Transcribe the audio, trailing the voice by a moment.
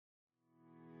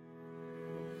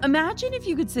Imagine if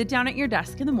you could sit down at your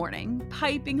desk in the morning,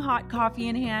 piping hot coffee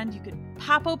in hand. You could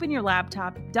pop open your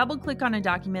laptop, double-click on a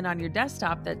document on your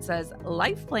desktop that says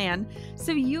Life Plan,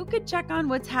 so you could check on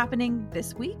what's happening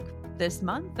this week, this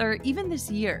month, or even this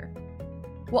year.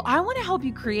 Well, I want to help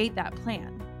you create that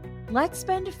plan. Let's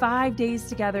spend 5 days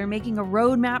together making a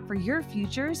roadmap for your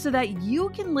future so that you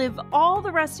can live all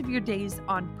the rest of your days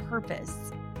on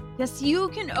purpose. Yes, you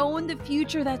can own the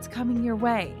future that's coming your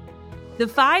way. The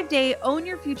 5-day Own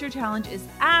Your Future Challenge is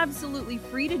absolutely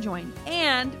free to join,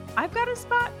 and I've got a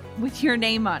spot with your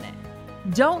name on it.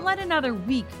 Don't let another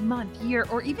week, month, year,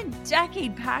 or even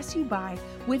decade pass you by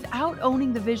without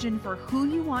owning the vision for who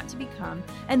you want to become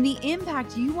and the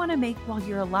impact you want to make while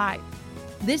you're alive.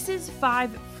 This is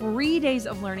 5 free days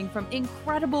of learning from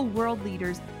incredible world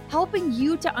leaders, helping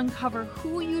you to uncover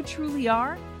who you truly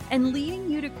are and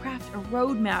leading you to craft a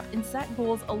roadmap and set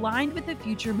goals aligned with the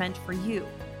future meant for you.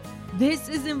 This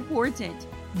is important.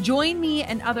 Join me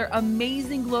and other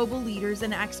amazing global leaders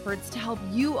and experts to help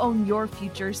you own your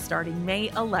future starting May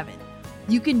 11th.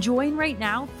 You can join right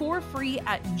now for free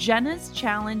at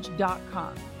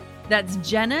jennaschallenge.com. That's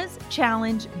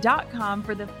jennaschallenge.com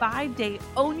for the 5-day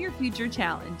Own Your Future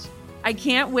Challenge. I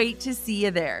can't wait to see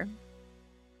you there.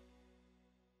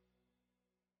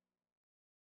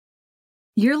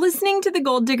 You're listening to the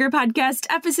Goal Digger Podcast,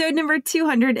 episode number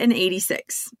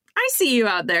 286. I see you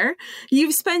out there.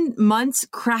 You've spent months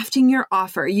crafting your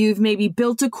offer. You've maybe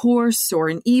built a course or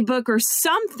an ebook or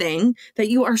something that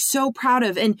you are so proud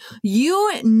of. And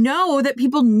you know that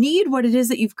people need what it is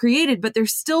that you've created, but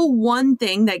there's still one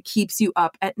thing that keeps you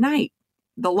up at night: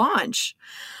 the launch.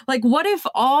 Like, what if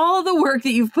all the work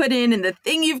that you've put in and the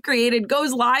thing you've created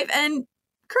goes live and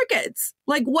crickets?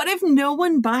 Like, what if no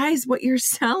one buys what you're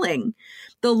selling?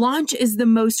 The launch is the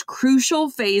most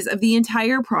crucial phase of the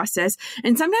entire process.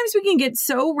 And sometimes we can get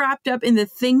so wrapped up in the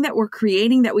thing that we're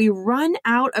creating that we run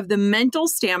out of the mental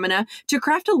stamina to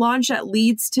craft a launch that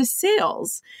leads to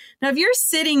sales. Now, if you're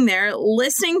sitting there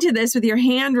listening to this with your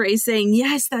hand raised saying,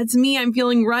 yes, that's me, I'm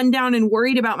feeling run down and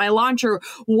worried about my launch, or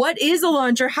what is a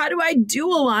launch, or how do I do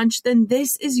a launch, then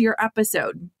this is your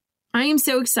episode. I am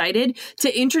so excited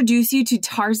to introduce you to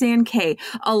Tarzan Kay,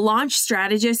 a launch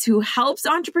strategist who helps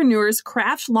entrepreneurs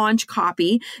craft launch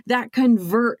copy that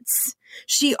converts.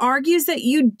 She argues that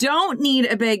you don't need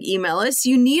a big email list.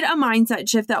 You need a mindset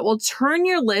shift that will turn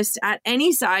your list at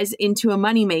any size into a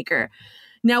moneymaker.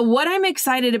 Now, what I'm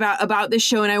excited about this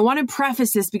show, and I want to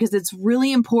preface this because it's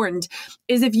really important,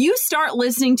 is if you start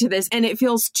listening to this and it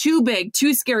feels too big,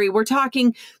 too scary, we're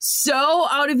talking so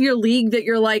out of your league that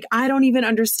you're like, I don't even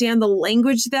understand the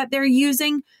language that they're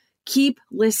using, keep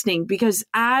listening, because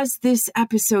as this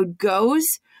episode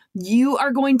goes, you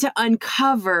are going to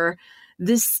uncover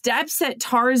the steps that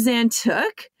Tarzan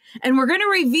took. And we're going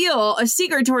to reveal a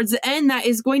secret towards the end that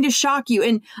is going to shock you.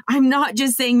 And I'm not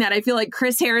just saying that. I feel like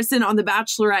Chris Harrison on The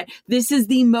Bachelorette. This is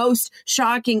the most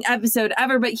shocking episode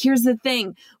ever. But here's the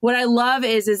thing. What I love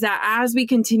is that as we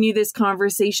continue this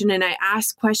conversation and I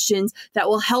ask questions that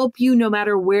will help you no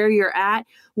matter where you're at,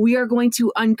 we are going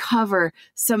to uncover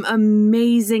some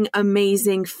amazing,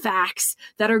 amazing facts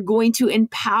that are going to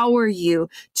empower you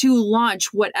to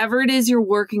launch whatever it is you're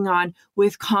working on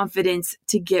with confidence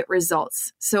to get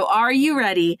results. So are you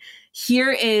ready? Here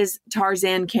is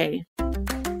Tarzan Kay.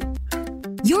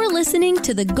 You're listening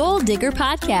to the Goal Digger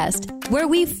Podcast, where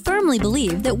we firmly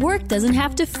believe that work doesn't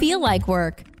have to feel like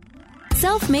work.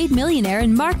 Self-made millionaire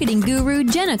and marketing guru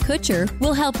Jenna Kutcher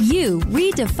will help you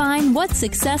redefine what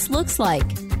success looks like.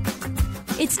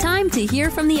 It's time to hear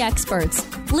from the experts,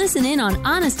 listen in on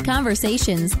honest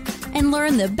conversations, and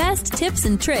learn the best tips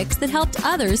and tricks that helped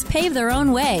others pave their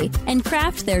own way and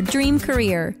craft their dream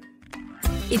career.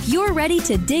 If you're ready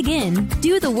to dig in,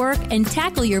 do the work, and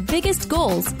tackle your biggest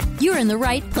goals, you're in the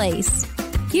right place.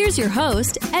 Here's your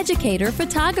host, educator,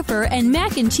 photographer, and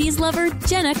mac and cheese lover,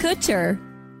 Jenna Kutcher.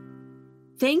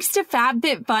 Thanks to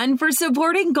FabFitFun for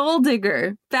supporting Goal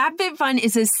Digger. FabFitFun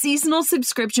is a seasonal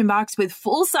subscription box with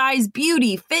full-size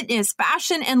beauty, fitness,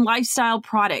 fashion, and lifestyle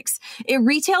products. It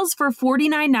retails for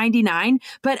 $49.99,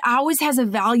 but always has a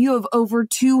value of over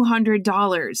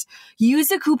 $200. Use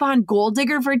the coupon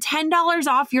GOALDIGGER for $10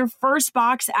 off your first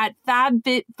box at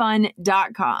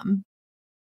fabfitfun.com.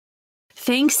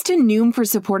 Thanks to Noom for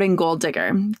supporting Goal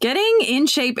Digger. Getting in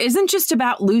shape isn't just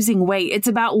about losing weight. It's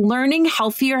about learning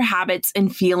healthier habits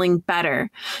and feeling better.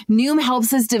 Noom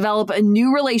helps us develop a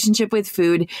new relationship with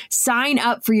food. Sign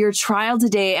up for your trial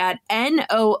today at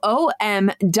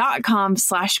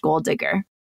noom.com/goaldigger.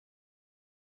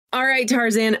 All right,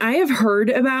 Tarzan, I have heard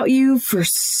about you for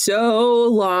so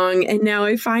long, and now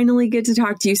I finally get to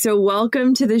talk to you. So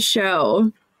welcome to the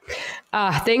show.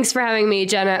 Thanks for having me,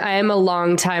 Jenna. I am a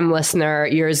longtime listener.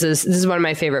 This is one of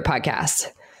my favorite podcasts.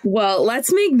 Well,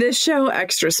 let's make this show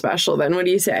extra special then. What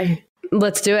do you say?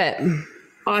 Let's do it.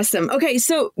 Awesome. Okay,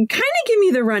 so kind of give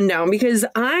me the rundown, because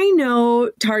I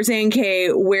know Tarzan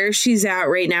K, where she's at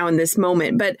right now in this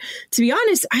moment. But to be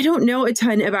honest, I don't know a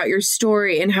ton about your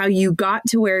story and how you got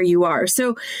to where you are.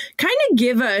 So kind of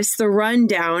give us the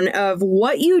rundown of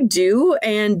what you do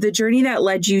and the journey that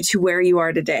led you to where you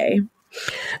are today.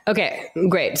 Okay,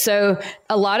 great. So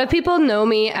a lot of people know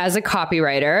me as a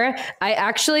copywriter. I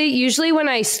actually, usually when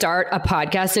I start a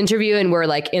podcast interview and we're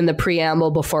like in the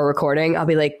preamble before recording, I'll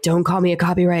be like, don't call me a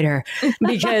copywriter,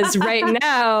 because right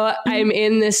now I'm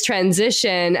in this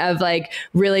transition of like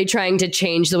really trying to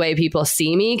change the way people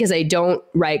see me, because I don't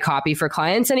write copy for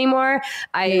clients anymore.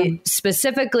 I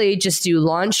specifically just do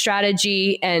launch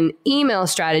strategy and email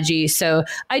strategy. So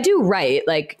I do write,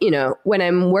 like, when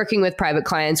I'm working with private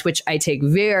clients, which I take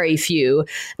very few.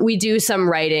 We do some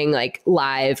writing like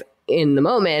live in the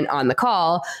moment on the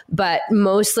call, but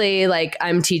mostly like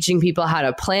I'm teaching people how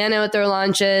to plan out their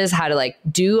launches, how to like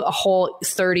do a whole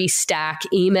 30 stack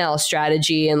email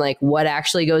strategy and like what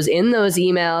actually goes in those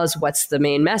emails, what's the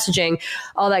main messaging,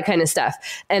 all that kind of stuff.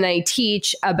 And I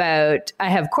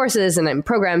have courses and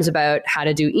programs about how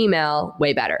to do email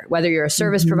way better, whether you're a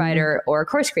service provider or a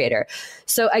course creator.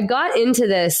 So I got into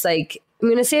this, like, I'm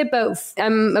going to say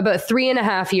I'm about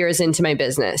 3.5 years into my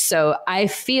business. So I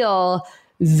feel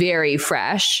very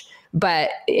fresh,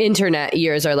 but internet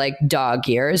years are like dog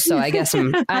years. So I guess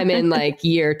I'm in like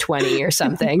year 20 or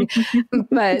something.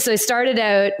 But so I started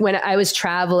out when I was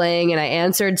traveling and I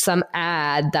answered some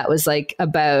ad that was like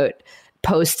about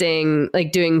posting,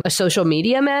 like doing a social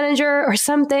media manager or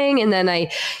something. And then I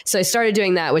started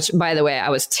doing that, which by the way, I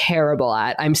was terrible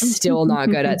at. I'm still not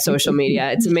good at social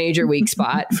media. It's a major weak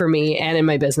spot for me and in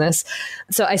my business.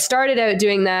 So I started out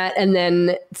doing that. And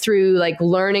then through like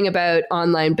learning about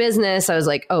online business, I was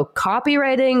like, oh,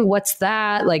 copywriting, what's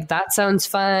that? Like, that sounds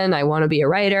fun. I want to be a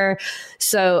writer.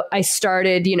 So I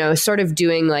started, sort of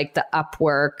doing like the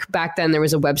Upwork. Back then there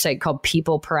was a website called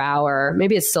People Per Hour.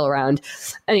 Maybe it's still around.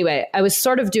 Anyway, I was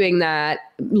sort of doing that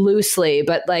loosely,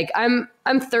 but like I'm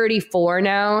 34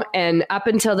 now. And up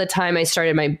until the time I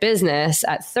started my business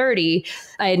at 30,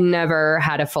 I had never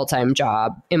had a full-time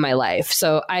job in my life.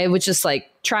 So I was just like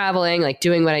traveling, like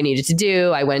doing what I needed to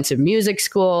do. I went to music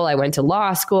school. I went to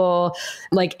law school.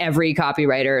 Like every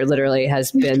copywriter literally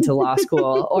has been to law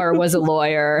school or was a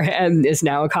lawyer and is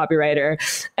now a copywriter.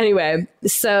 Anyway,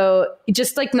 so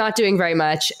just like not doing very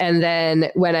much. And then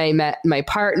when I met my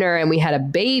partner and we had a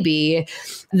baby,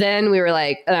 then we were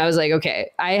like, and I was like,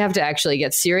 okay, I have to actually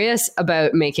get serious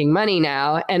about making money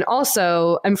now. And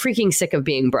also I'm freaking sick of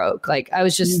being broke. Like I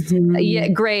was just, yeah,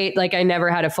 great. Like I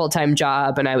never had a full-time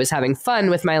job and I was having fun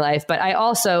with my life, but I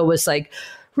also was like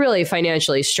really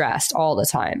financially stressed all the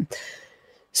time.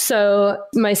 So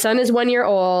my son is 1 year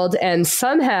old and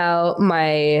somehow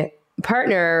my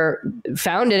partner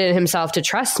found it in himself to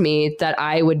trust me that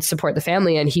I would support the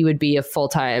family and he would be a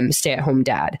full-time stay-at-home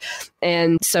dad.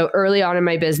 And so early on in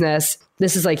my business,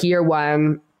 this is like year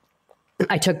one,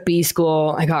 I took B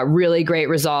school. I got really great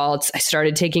results. I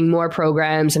started taking more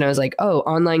programs and I was like, oh,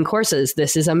 online courses,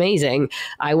 this is amazing.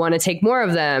 I want to take more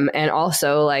of them. And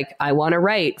also like, I want to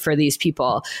write for these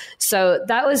people. So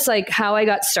that was like how I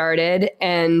got started.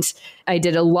 And I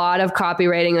did a lot of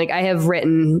copywriting. Like I have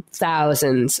written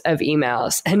thousands of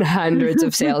emails and hundreds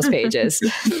of sales pages.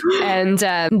 And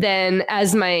then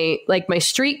as my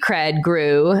street cred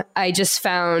grew, I just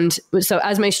found, so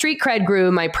as my street cred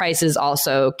grew, my prices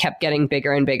also kept getting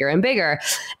bigger and bigger and bigger.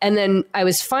 And then I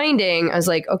was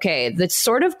like, okay, the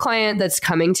sort of client that's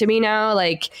coming to me now,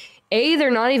 like A,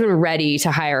 they're not even ready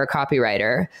to hire a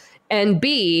copywriter. And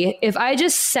B, if I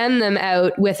just send them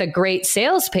out with a great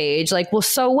sales page, like, well,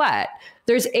 so what?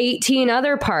 There's 18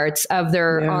 other parts of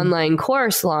their online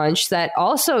course launch that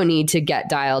also need to get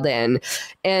dialed in.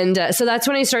 And so that's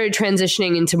when I started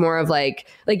transitioning into more of like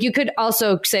you could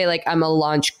also say like I'm a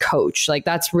launch coach. Like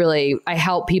that's really, I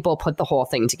help people put the whole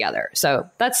thing together. So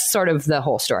that's sort of the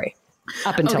whole story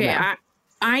up until now.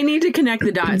 I need to connect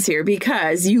the dots here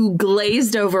because you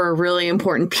glazed over a really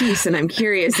important piece and I'm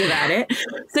curious about it.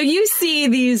 So you see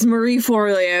these Marie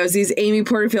Forleos, these Amy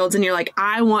Porterfields, and you're like,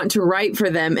 I want to write for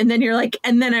them. And then you're like,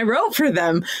 and then I wrote for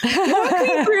them. Walk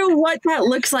me through what that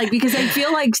looks like, because I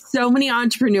feel like so many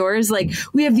entrepreneurs, like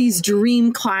we have these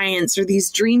dream clients or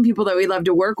these dream people that we love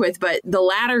to work with, but the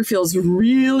ladder feels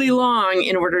really long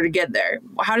in order to get there.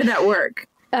 How did that work?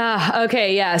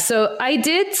 Okay. Yeah. So I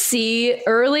did see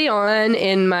early on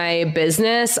in my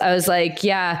business, I was like,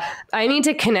 yeah, I need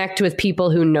to connect with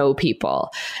people who know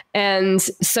people. And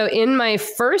so in my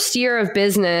first year of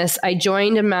business, I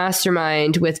joined a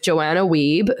mastermind with Joanna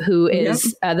Wiebe, who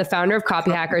is the founder of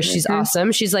Copy Hackers. She's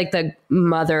awesome. She's like the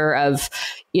mother of,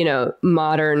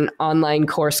 modern online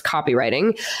course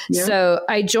copywriting. Yeah. So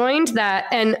I joined that.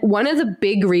 And one of the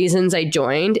big reasons I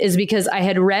joined is because I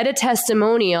had read a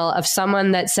testimonial of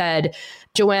someone that said,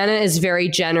 Joanna is very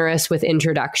generous with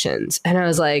introductions. And I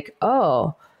was like,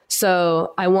 oh,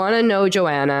 so I want to know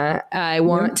Joanna. I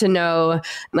want to know,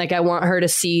 I want her to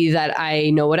see that I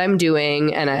know what I'm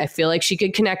doing. And I feel like she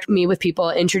could connect me with people,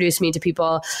 introduce me to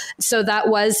people. So that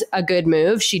was a good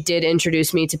move. She did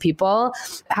introduce me to people.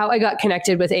 How I got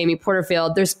connected with Amy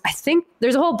Porterfield, I think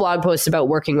there's a whole blog post about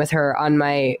working with her on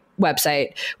my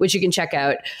website, which you can check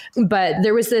out. But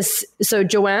there was so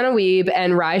Joanna Wiebe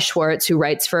and Ry Schwartz, who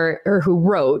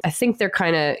wrote, I think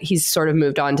he's sort of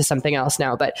moved on to something else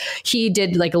now, but he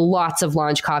did lots of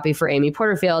launch copy for Amy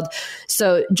Porterfield.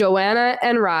 So Joanna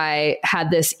and Ry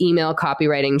had this email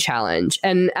copywriting challenge.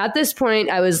 And at this point,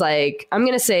 I was like, I'm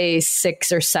going to say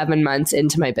 6 or 7 months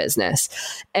into my business.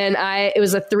 And it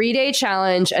was a 3-day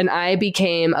challenge, and I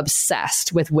became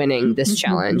obsessed with winning this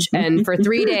challenge. And for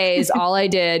 3 days, all I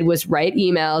did was write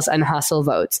emails and hustle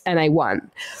votes, and I won.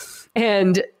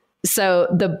 And so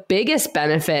the biggest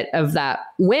benefit of that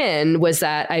win was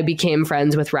that I became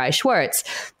friends with Ry Schwartz,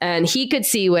 and he could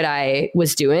see what I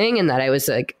was doing and that I was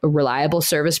a reliable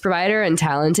service provider and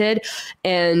talented.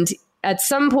 And at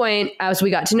some point, as we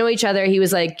got to know each other, he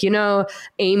was like,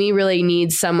 Amy really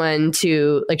needs someone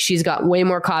to, she's got way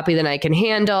more copy than I can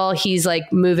handle. He's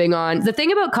moving on. The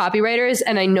thing about copywriters,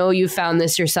 and I know you found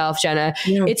this yourself, Jenna,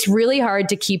 it's really hard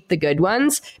to keep the good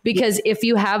ones, because if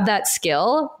you have that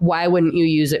skill, why wouldn't you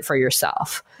use it for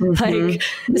yourself?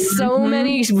 So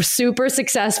many super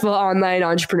successful online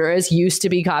entrepreneurs used to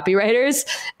be copywriters.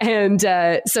 And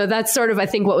so that's sort of, I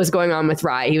think, what was going on with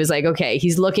Ry. He was like, okay,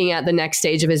 he's looking at the next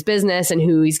stage of his business and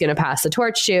who he's going to pass the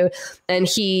torch to. And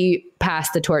he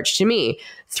passed the torch to me.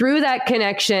 Through that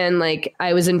connection,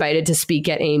 I was invited to speak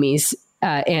at Amy's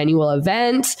annual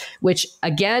event, which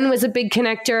again was a big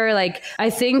connector. I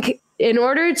think in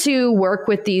order to work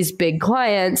with these big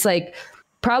clients,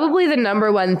 probably the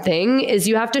number one thing is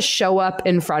you have to show up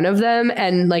in front of them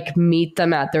and meet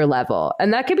them at their level.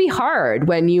 And that can be hard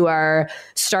when you are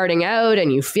starting out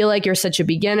and you feel like you're such a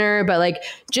beginner, but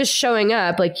just showing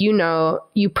up,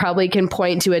 you probably can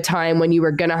point to a time when you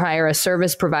were going to hire a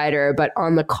service provider, but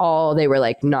on the call, they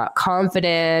were not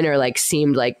confident or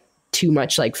seemed too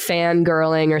much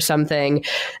fangirling or something.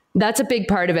 That's a big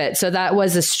part of it. So that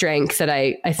was a strength that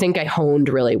I think I honed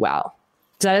really well.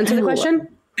 Does that answer the question?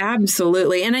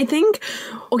 Absolutely. And I think,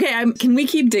 can we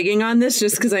keep digging on this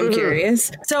just because I'm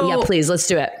curious? So yeah, please, let's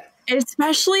do it.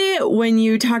 Especially when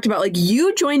you talked about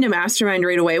you joined a mastermind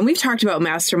right away. And we've talked about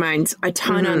masterminds a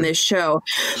ton on this show.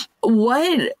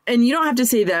 And you don't have to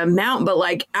say the amount,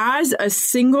 but as a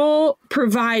single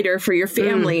provider for your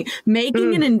family,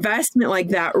 making an investment like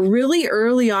that really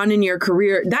early on in your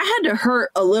career, that had to hurt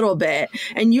a little bit.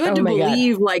 And you had to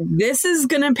believe this is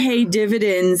going to pay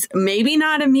dividends, maybe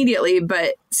not immediately,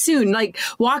 but soon.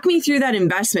 Walk me through that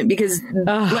investment, because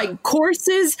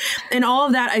courses and all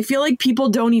of that, I feel like people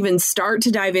don't even start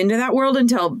to dive into that world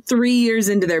until 3 years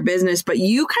into their business, but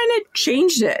you kind of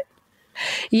changed it.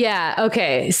 Yeah.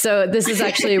 Okay. So this is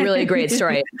actually a really great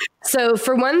story. So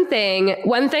for one thing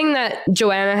that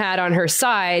Joanna had on her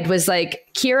side was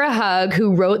Kira Hug,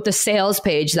 who wrote the sales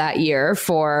page that year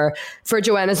for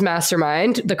Joanna's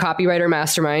mastermind, the copywriter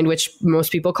mastermind, which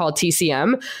most people call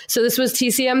TCM. So this was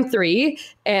TCM 3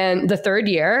 and the third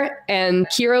year. And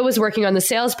Kira was working on the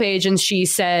sales page, and she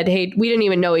said, hey, we didn't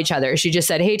even know each other. She just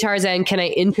said, hey, Tarzan, can I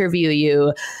interview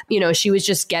you? She was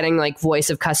just getting voice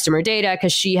of customer data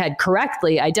because she had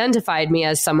correctly identified me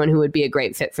as someone who would be a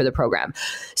great fit for the program.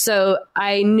 So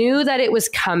I knew that it was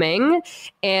coming,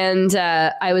 and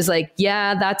I was like,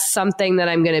 yeah, that's something that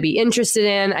I'm going to be interested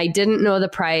in. I didn't know the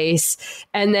price.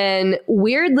 And then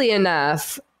weirdly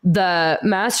enough, the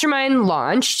mastermind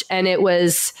launched, and it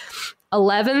was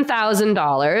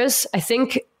 $11,000. I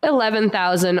think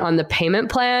 11,000 on the payment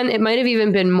plan. It might have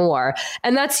even been more.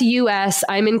 And that's US.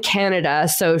 I'm in Canada.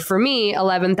 So for me,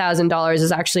 $11,000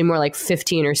 is actually more like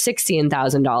 $15,000 or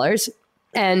 $16,000.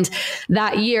 And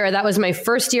that year, that was my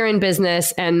first year in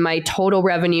business, and my total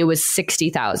revenue was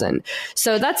 $60,000.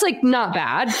 So that's like not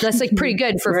bad. That's like pretty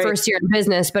good for first year in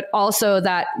business, but also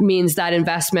that means that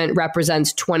investment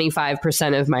represents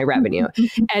 25% of my revenue.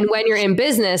 And when you're in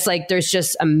business, like there's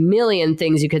just a million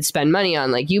things you could spend money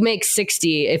on. Like you make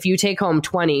 60, if you take home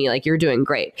 20, like you're doing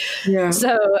great. Yeah.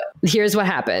 So here's what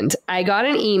happened. I got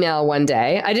an email one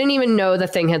day. I didn't even know the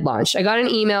thing had launched. I got an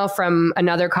email from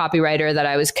another copywriter that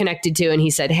I was connected to, and he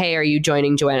said, "Hey, are you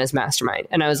joining Joanna's mastermind?"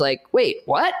 And I was like, "Wait,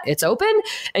 what? It's open?"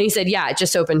 And he said, "Yeah, it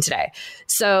just opened today."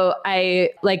 So I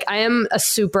am a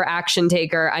super action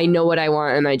taker. I know what I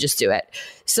want and I just do it.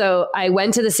 So I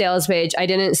went to the sales page. I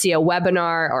didn't see a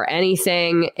webinar or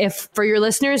anything. If for your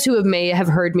listeners who may have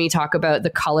heard me talk about the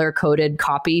color coded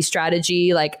copy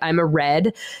strategy, like I'm a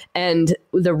red, and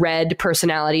the red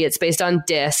personality, it's based on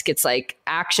DISC. It's like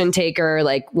action taker,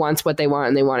 like wants what they want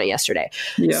and they want it yesterday.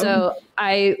 Yeah. So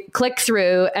I click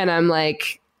through and I'm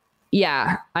like,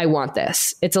 yeah, I want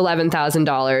this. It's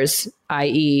 $11,000,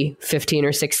 i.e. 15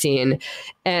 or 16.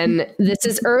 And this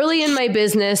is early in my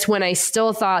business when I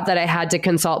still thought that I had to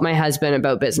consult my husband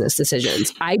about business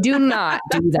decisions. I do not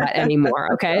do that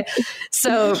anymore. Okay.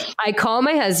 So I call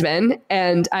my husband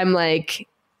and I'm like,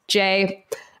 "Jay,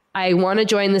 I want to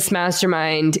join this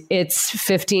mastermind. It's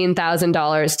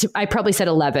 $15,000. I probably said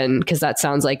 11 because that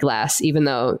sounds like less, even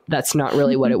though that's not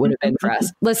really what it would have been for us.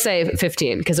 Let's say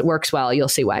 15 because it works well. You'll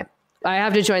see why. I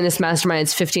have to join this mastermind.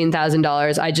 It's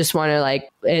 $15,000. I just want to like,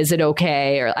 is it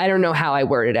okay? Or I don't know how I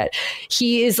worded it.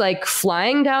 He is like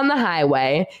flying down the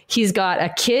highway. He's got a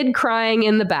kid crying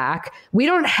in the back. We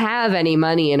don't have any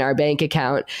money in our bank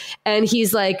account. And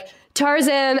he's like,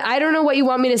 "Tarzan, I don't know what you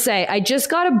want me to say. I just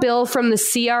got a bill from the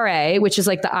CRA, which is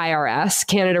like the IRS,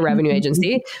 Canada Revenue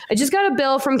Agency. I just got a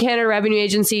bill from Canada Revenue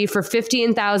Agency for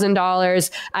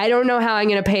 $15,000. I don't know how I'm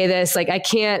going to pay this. Like, I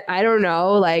don't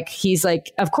know." Like, he's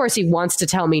like, of course he wants to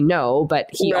tell me no, but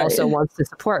he also wants to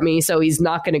support me. So he's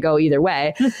not going to go either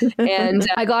way. And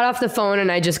I got off the phone and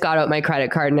I just got out my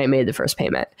credit card and I made the first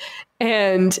payment.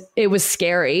 And it was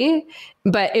scary,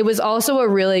 but it was also a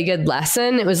really good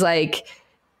lesson. It was like,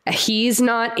 he's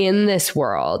not in this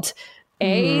world.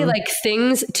 Like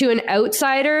things to an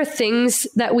outsider, things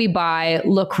that we buy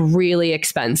look really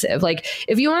expensive. Like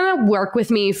if you want to work with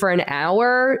me for an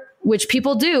hour, which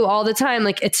people do all the time,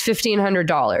 like it's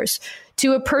 $1,500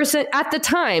 to a person at the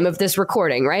time of this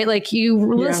recording, right? Like you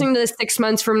listening to this 6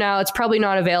 months from now, it's probably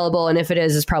not available. And if it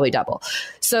is, it's probably double.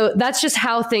 So that's just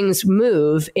how things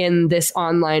move in this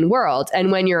online world.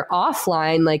 And when you're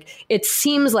offline, like it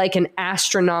seems like an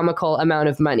astronomical amount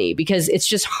of money because it's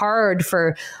just hard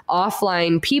for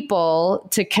offline people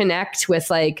to connect with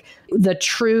like the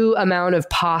true amount of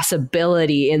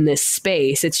possibility in this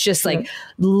space. It's just like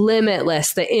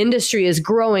limitless. The industry is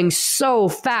growing so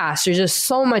fast. There's just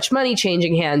so much money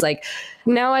changing hands. Like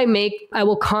now I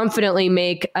will confidently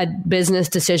make a business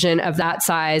decision of that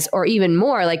size or even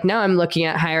more. Like now I'm looking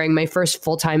at hiring my first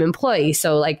full-time employee.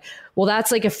 So like, well, that's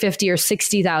like a $50,000 or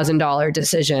 $60,000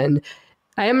 decision.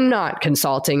 I am not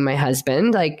consulting my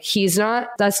husband. Like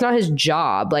that's not his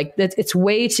job. Like it's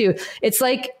way too, it's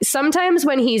like sometimes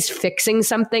when he's fixing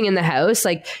something in the house,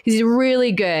 like he's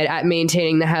really good at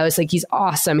maintaining the house. Like he's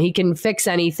awesome. He can fix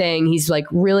anything. He's like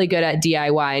really good at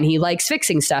DIY and he likes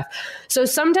fixing stuff. So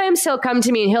sometimes he'll come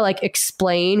to me and he'll like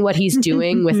explain what he's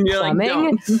doing with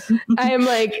plumbing. I'm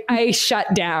like, I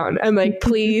shut down. I'm like,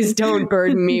 please don't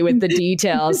burden me with the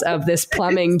details of this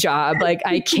plumbing job. Like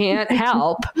I can't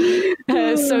help.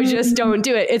 So just don't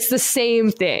do it. It's the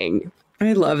same thing.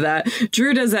 I love that.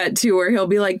 Drew does that too, where he'll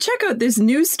be like, check out this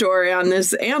news story on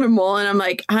this animal. And I'm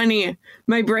like, honey,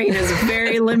 my brain is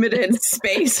very limited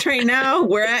space right now.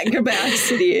 We're at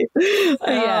capacity.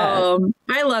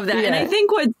 I love that. Yeah. And I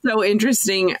think what's so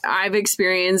interesting, I've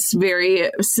experienced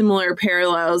very similar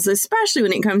parallels, especially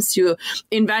when it comes to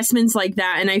investments like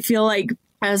that. And I feel like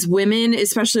as women,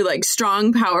 especially like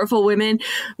strong, powerful women,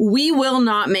 we will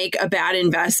not make a bad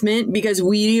investment because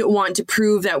we want to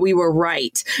prove that we were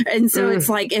right. And so it's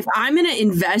like, if I'm going to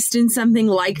invest in something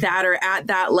like that or at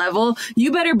that level,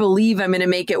 you better believe I'm going to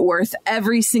make it worth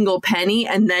every single penny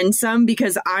and then some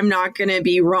because I'm not going to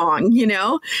be wrong, you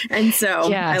know? And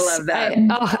so I love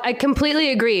that. I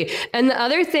completely agree. And the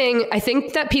other thing I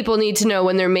think that people need to know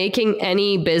when they're making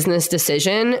any business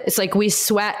decision, it's like we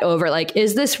sweat over like,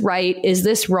 is this right? Is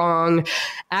this wrong?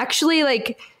 Actually,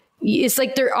 like it's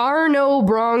like there are no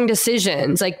wrong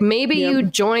decisions. Like maybe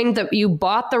you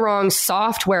bought the wrong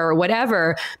software or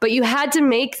whatever, but you had to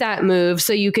make that move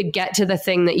so you could get to the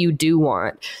thing that you do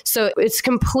want. So it's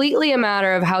completely a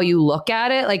matter of how you look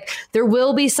at it. Like there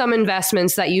will be some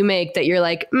investments that you make that you're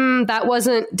like,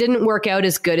 that didn't work out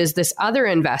as good as this other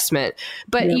investment.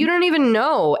 But you don't even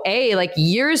know, like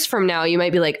years from now, you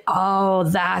might be like, oh,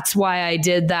 that's why I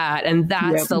did that. And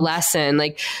that's the lesson.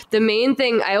 Like the main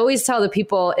thing I always tell the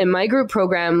people in my group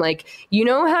program, like, you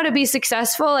know how to be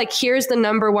successful? Like, here's the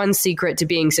number one secret to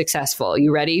being successful.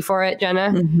 You ready for it,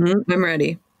 Jenna? Mm-hmm. I'm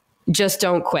ready. Just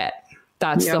don't quit.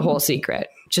 That's the whole secret.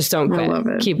 Just don't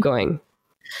quit. Keep going.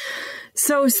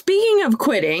 So speaking of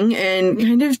quitting and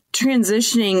kind of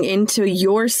transitioning into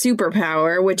your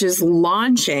superpower, which is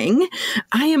launching,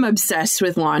 I am obsessed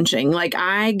with launching. Like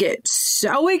I get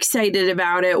so excited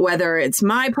about it, whether it's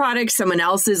my product, someone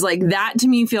else's, like that to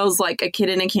me feels like a kid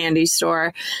in a candy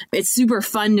store. It's super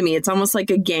fun to me. It's almost like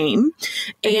a game.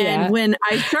 And when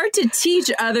I start to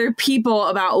teach other people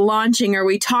about launching or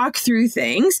we talk through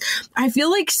things, I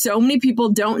feel like so many people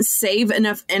don't save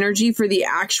enough energy for the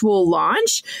actual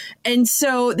launch. And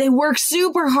so they work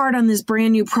super hard on this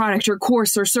brand new product or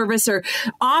course or service or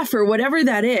offer, whatever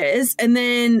that is. And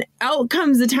then out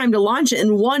comes the time to launch it.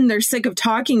 And one, they're sick of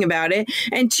talking about it.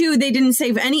 And two, they didn't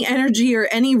save any energy or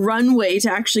any runway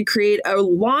to actually create a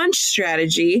launch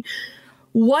strategy.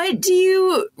 What do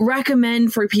you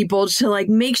recommend for people to like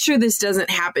make sure this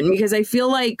doesn't happen? Because I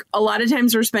feel like a lot of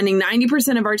times we're spending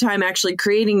 90% of our time actually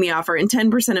creating the offer and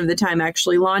 10% of the time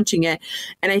actually launching it.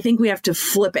 And I think we have to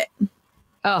flip it.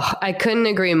 Oh, I couldn't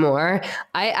agree more.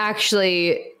 I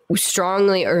actually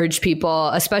strongly urge people,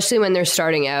 especially when they're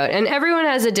starting out, and everyone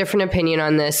has a different opinion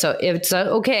on this. So it's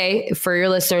okay for your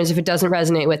listeners if it doesn't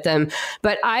resonate with them,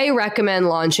 but I recommend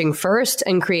launching first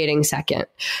and creating second.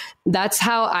 That's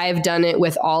how I've done it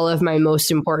with all of my most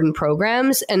important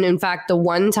programs. And in fact, the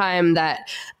one time that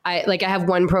I have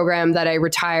one program that I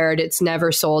retired, it's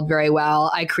never sold very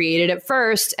well. I created it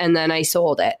first and then I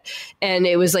sold it. And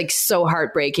it was like so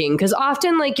heartbreaking because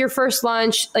often like your first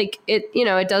launch, like it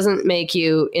doesn't make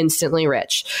you instantly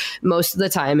rich. Most of the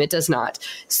time it does not.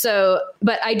 So,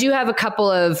 but I do have a couple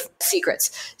of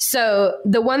secrets. So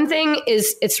the one thing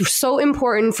is it's so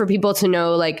important for people to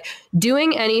know, like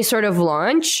doing any sort of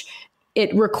launch,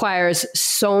 it requires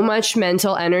so much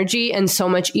mental energy and so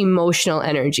much emotional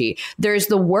energy. There's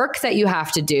the work that you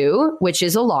have to do, which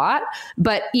is a lot,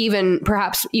 but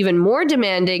perhaps even more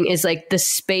demanding is like the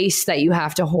space that you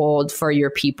have to hold for your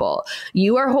people.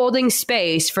 You are holding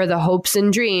space for the hopes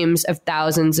and dreams of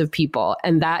thousands of people,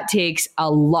 and that takes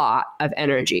a lot of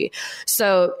energy.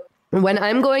 So when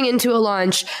I'm going into a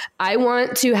launch, I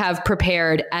want to have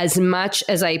prepared as much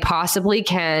as I possibly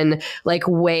can, like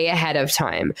way ahead of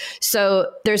time.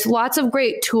 So there's lots of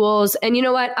great tools. And you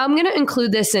know what? I'm going to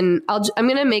include this I'm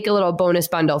going to make a little bonus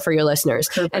bundle for your listeners.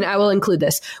 Perfect. And I will include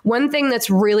this. One thing that's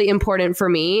really important for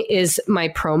me is my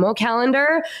promo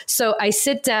calendar. So I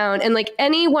sit down and like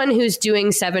anyone who's doing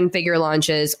 7-figure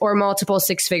launches or multiple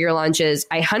 6-figure launches,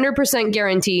 I 100%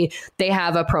 guarantee they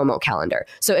have a promo calendar.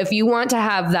 So if you want to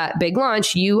have that big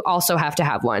launch, you also have to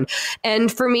have one.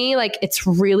 And for me, like it's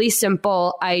really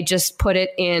simple. I just put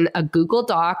it in a Google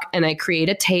Doc and I create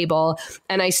a table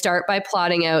and I start by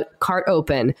plotting out cart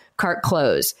open, cart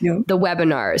close, the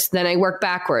webinars. Then I work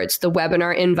backwards, the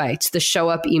webinar invites, the show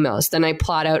up emails. Then I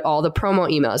plot out all the promo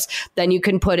emails. Then you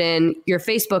can put in your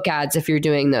Facebook ads if you're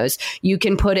doing those. You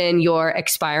can put in your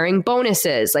expiring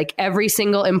bonuses, like every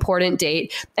single important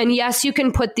date. And yes, you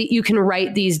can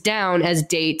write these down as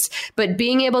dates, but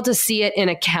being able to see it in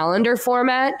a calendar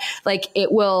format, like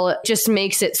it will just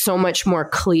makes it so much more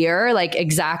clear, like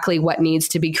exactly what needs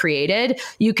to be created.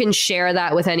 You can share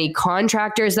that with any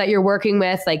contractors that you're working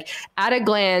with, like at a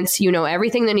glance, you know,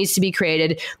 everything that needs to be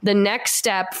created. The next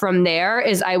step from there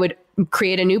is I would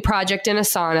create a new project in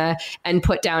Asana and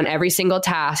put down every single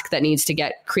task that needs to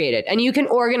get created. And you can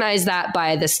organize that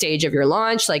by the stage of your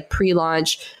launch, like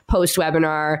pre-launch,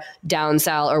 post-webinar,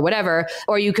 downsell, or whatever.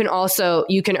 Or you can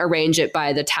arrange it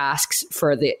by the tasks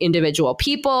for the individual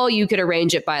people. You could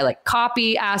arrange it by like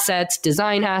copy assets,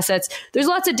 design assets. There's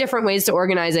lots of different ways to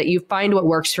organize it. You find what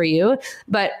works for you.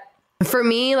 But for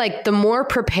me, like the more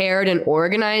prepared and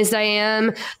organized I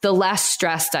am, the less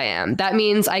stressed I am. That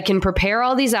means I can prepare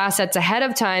all these assets ahead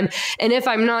of time. And if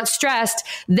I'm not stressed,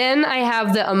 then I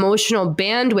have the emotional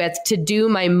bandwidth to do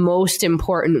my most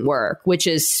important work, which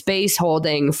is space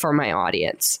holding for my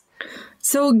audience.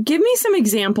 So give me some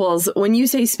examples when you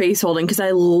say space holding, because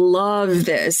I love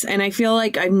this and I feel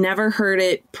like I've never heard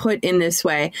it put in this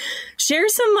way. Share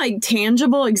some like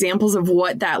tangible examples of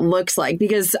what that looks like,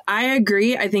 because I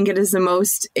agree. I think it is the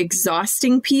most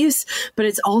exhausting piece, but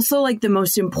it's also like the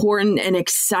most important and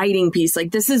exciting piece.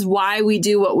 Like this is why we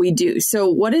do what we do. So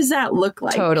what does that look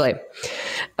like? Totally.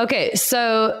 Okay.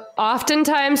 So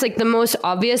oftentimes like the most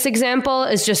obvious example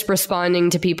is just responding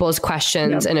to people's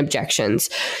questions and objections.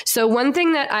 So one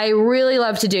thing that I really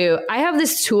love to do, I have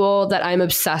this tool that I'm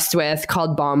obsessed with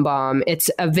called BombBomb.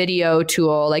 It's a video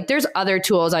tool. Like there's other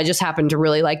tools. I just happen to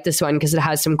really like this one because it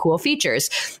has some cool features.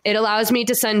 It allows me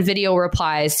to send video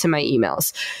replies to my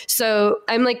emails. So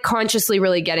I'm like consciously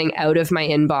really getting out of my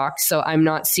inbox. So I'm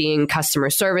not seeing customer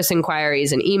service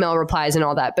inquiries and email replies and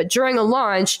all that. But during a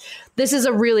launch, this is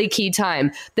a really key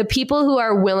time. The people who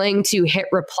are willing to hit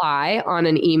reply on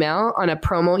an email, on a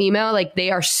promo email, like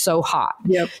they are so hot.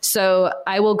 Yep. So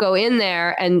I will go in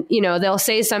there and, you know, they'll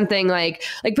say something like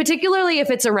particularly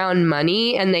if it's around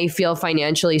money and they feel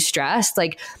financially stressed,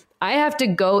 like I have to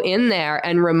go in there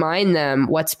and remind them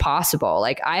what's possible.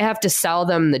 Like I have to sell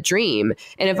them the dream.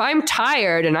 And if I'm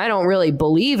tired and I don't really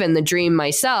believe in the dream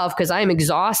myself because I'm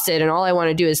exhausted and all I want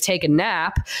to do is take a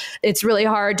nap, it's really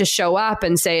hard to show up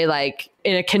and say like,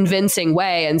 in a convincing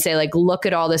way and say like, look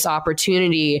at all this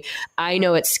opportunity. I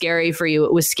know it's scary for you.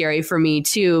 It was scary for me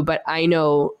too, but I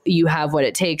know you have what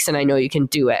it takes and I know you can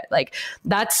do it. Like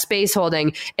that's space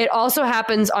holding. It also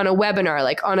happens on a webinar,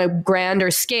 like on a grander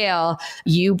scale,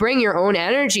 you bring your own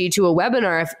energy to a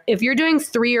webinar. If you're doing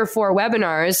 3 or 4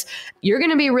 webinars, you're going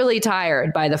to be really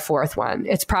tired by the 4th one.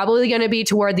 It's probably going to be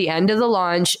toward the end of the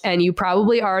launch and you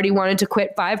probably already wanted to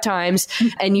quit 5 times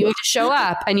and you have to show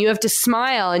up and you have to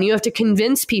smile and you have to convince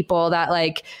people that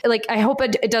like I hope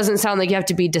it doesn't sound like you have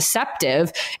to be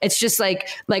deceptive. It's just like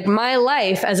my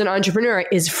life as an entrepreneur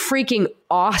is freaking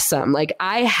awesome. Like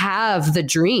I have the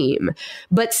dream,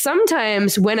 but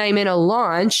sometimes when I'm in a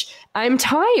launch, I'm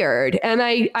tired and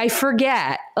I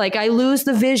forget, like I lose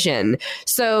the vision.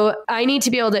 So I need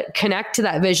to be able to connect to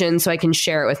that vision so I can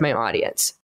share it with my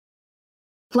audience.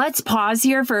 Let's pause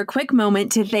here for a quick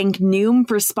moment to thank Noom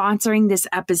for sponsoring this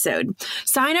episode.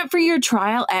 Sign up for your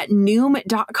trial at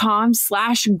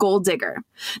Noom.com/goaldigger.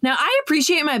 Now, I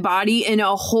appreciate my body in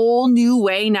a whole new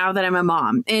way now that I'm a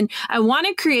mom, and I want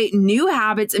to create new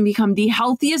habits and become the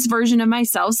healthiest version of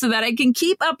myself so that I can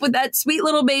keep up with that sweet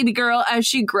little baby girl as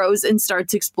she grows and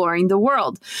starts exploring the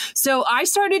world. So I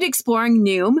started exploring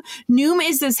Noom. Noom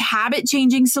is this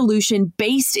habit-changing solution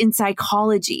based in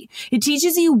psychology. It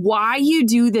teaches you why you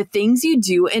do the things you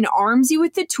do and arms you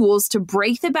with the tools to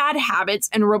break the bad habits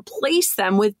and replace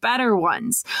them with better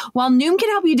ones. While Noom can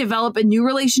help you develop a new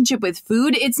relationship with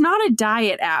food, it's not a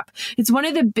diet app. It's one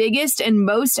of the biggest and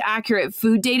most accurate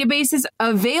food databases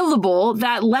available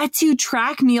that lets you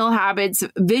track meal habits,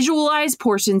 visualize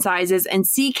portion sizes, and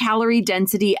see calorie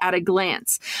density at a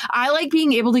glance. I like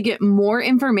being able to get more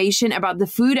information about the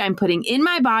food I'm putting in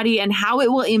my body and how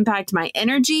it will impact my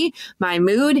energy, my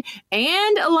mood,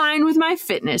 and align with my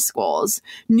fitness goals.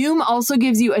 Noom also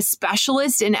gives you a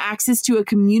specialist and access to a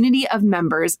community of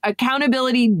members.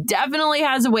 Accountability definitely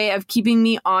has a way of keeping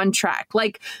me on track.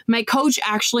 Like my coach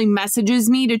actually messages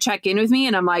me to check in with me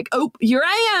and I'm like, oh, here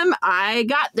I am. I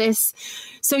got this.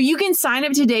 So you can sign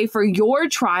up today for your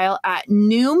trial at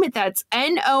Noom. That's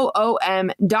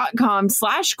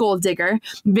Noom.com/goaldigger.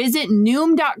 Visit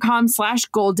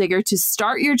Noom.com/goaldigger to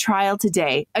start your trial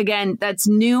today. Again, that's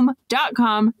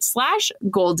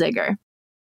Noom.com/goaldigger.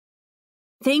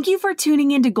 Thank you for tuning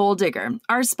into Goal Digger.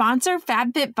 Our sponsor,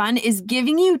 FabFitFun, is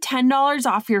giving you $10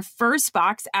 off your first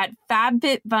box at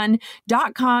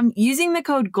fabfitfun.com using the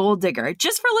code GOALDIGGER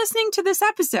just for listening to this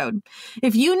episode.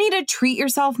 If you need a treat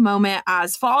yourself moment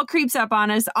as fall creeps up on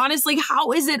us, honestly,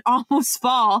 how is it almost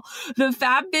fall? The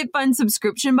FabFitFun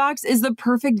subscription box is the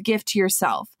perfect gift to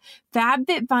yourself.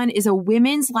 FabFitFun is a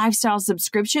women's lifestyle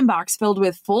subscription box filled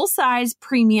with full-size,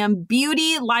 premium,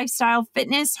 beauty, lifestyle,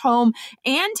 fitness, home,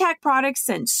 and tech products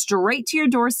sent straight to your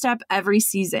doorstep every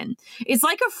season. It's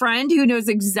like a friend who knows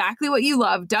exactly what you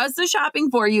love, does the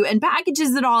shopping for you, and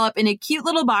packages it all up in a cute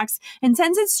little box and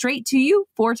sends it straight to you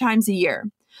 4 times a year.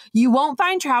 You won't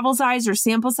find travel size or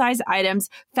sample size items.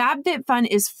 FabFitFun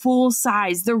is full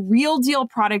size, the real deal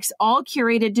products all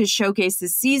curated to showcase the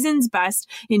season's best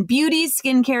in beauty,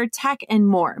 skincare, tech, and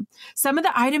more. Some of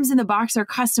the items in the box are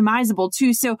customizable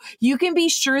too, so you can be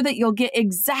sure that you'll get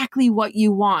exactly what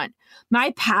you want.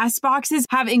 My past boxes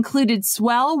have included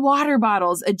Swell water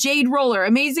bottles, a Jade roller,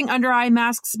 amazing under eye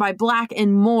masks by Black,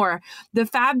 and more. The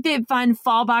FabFitFun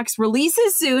fall box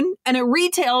releases soon, and it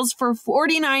retails for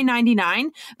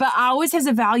 $49.99, but always has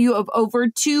a value of over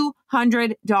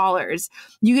 $200.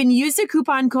 You can use the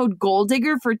coupon code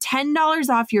GOLDDIGGER for $10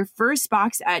 off your first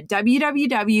box at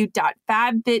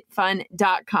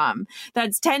www.fabfitfun.com.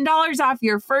 That's $10 off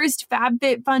your first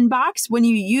FabFitFun box when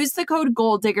you use the code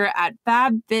GOLDDIGGER at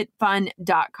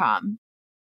fabfitfun.com.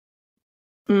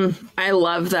 I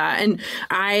love that. And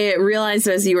I realized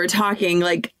as you were talking,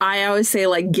 like, I always say,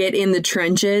 like, get in the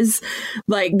trenches,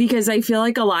 like, because I feel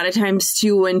like a lot of times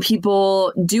too, when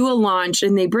people do a launch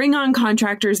and they bring on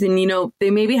contractors and, you know,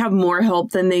 they maybe have more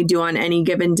help than they do on any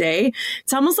given day,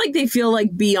 it's almost like they feel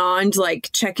like beyond like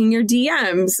checking your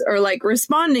DMs or like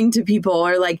responding to people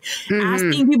or like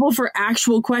asking people for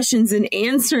actual questions and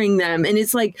answering them. And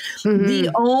it's like the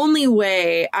only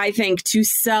way, I think, to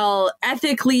sell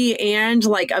ethically and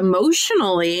like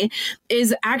emotionally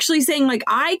is actually saying, like,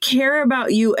 I care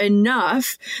about you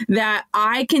enough that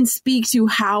I can speak to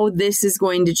how this is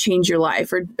going to change your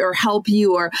life or help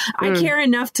you, or I care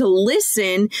enough to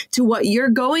listen to what you're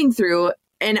going through,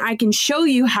 and I can show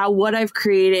you how what I've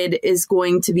created is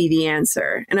going to be the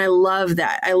answer. And I love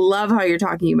that. I love how you're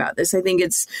talking about this. I think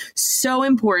it's so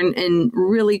important and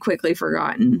really quickly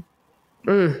forgotten.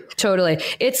 Totally.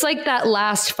 It's like that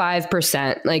last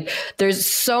 5%. Like, there's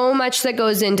so much that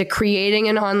goes into creating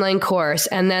an online course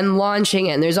and then launching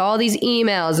it. And there's all these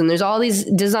emails and there's all these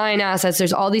design assets.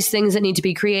 There's all these things that need to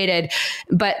be created.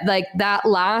 But like that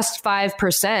last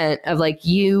 5% of like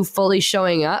you fully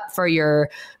showing up for your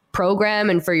program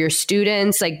and for your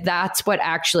students, like that's what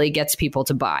actually gets people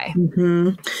to buy.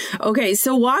 Okay,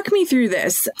 so walk me through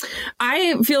this.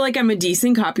 I feel like I'm a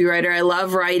decent copywriter. I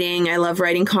love writing. I love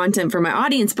writing content for my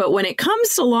audience. But when it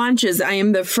comes to launches, I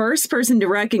am the first person to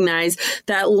recognize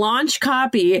that launch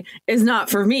copy is not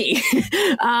for me.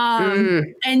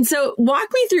 And so walk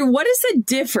me through, what is the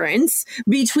difference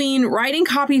between writing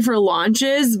copy for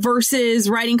launches versus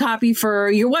writing copy for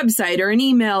your website or an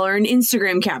email or an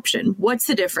Instagram caption? What's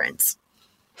the difference?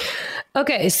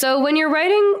 Okay, so when you're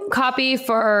writing copy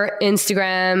for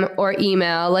Instagram or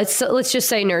email, let's just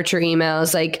say nurture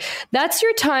emails, like that's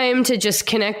your time to just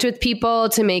connect with people,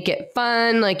 to make it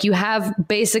fun. Like you have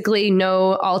basically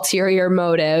no ulterior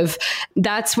motive.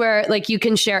 That's where like you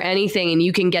can share anything and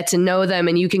you can get to know them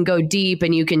and you can go deep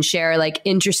and you can share like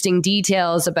interesting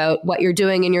details about what you're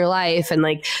doing in your life. And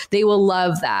like they will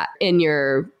love that in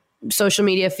your social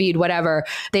media feed, whatever.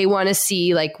 They want to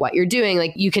see like what you're doing.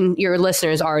 Like your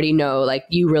listeners already know, like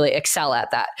you really excel at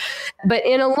that. But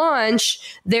in a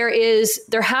launch, there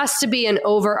has to be an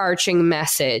overarching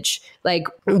message. Like,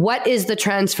 what is the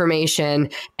transformation?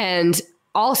 And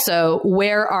also,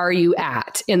 where are you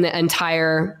at in the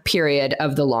entire period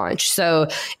of the launch? So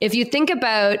if you think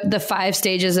about the 5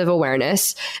 stages of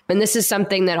awareness, and this is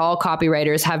something that all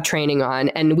copywriters have training on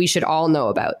and we should all know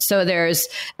about. So there's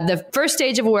the first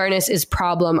stage of awareness is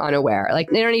problem unaware. Like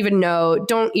they don't even know,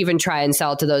 don't even try and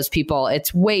sell to those people.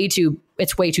 It's way too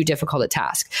difficult a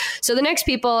task. So the next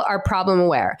people are problem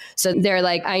aware. So they're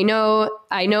like, I know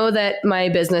that my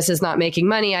business is not making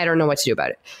money. I don't know what to do about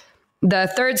it.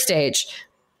 The third stage,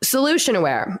 solution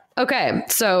aware. Okay,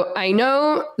 so I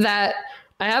know that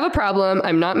I have a problem.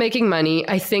 I'm not making money.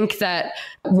 I think that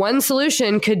one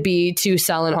solution could be to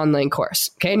sell an online course.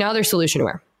 Okay, now they're solution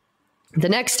aware. The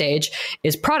next stage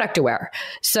is product aware.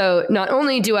 So not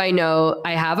only do I know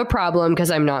I have a problem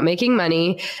because I'm not making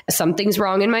money, something's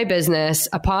wrong in my business,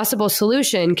 a possible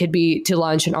solution could be to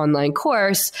launch an online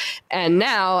course. And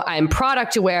now I'm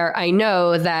product aware. I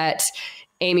know that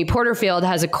Amy Porterfield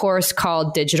has a course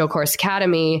called Digital Course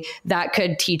Academy that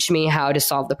could teach me how to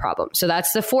solve the problem. So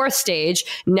that's the fourth stage.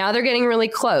 Now they're getting really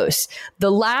close. The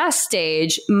last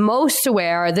stage, most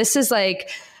aware, this is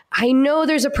like, I know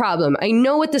there's a problem. I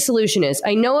know what the solution is.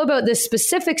 I know about this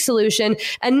specific solution.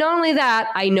 And not only that,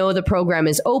 I know the program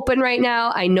is open right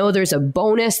now. I know there's a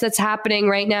bonus that's happening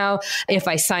right now. If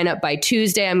I sign up by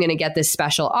Tuesday, I'm going to get this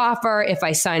special offer. If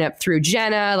I sign up through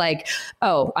Jenna, like,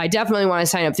 oh, I definitely want to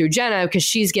sign up through Jenna because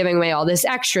she's giving away all this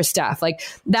extra stuff. Like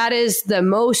that is the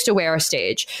most aware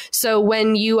stage. So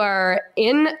when you are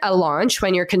in a launch,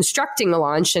 when you're constructing a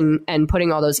launch and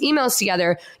putting all those emails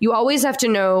together, you always have to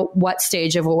know what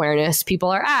stage of awareness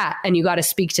people are at, and you got to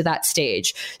speak to that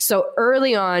stage. So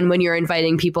early on, when you're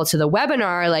inviting people to the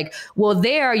webinar, like, well,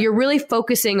 there you're really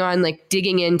focusing on like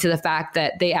digging into the fact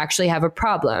that they actually have a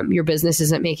problem. Your business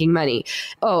isn't making money.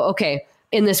 Oh, okay.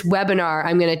 in this webinar,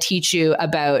 I'm going to teach you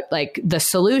about like the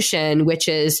solution, which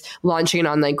is launching an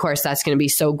online course. That's going to be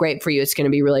so great for you. It's going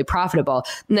to be really profitable.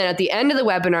 And then at the end of the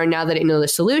webinar, now that you know the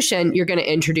solution, you're going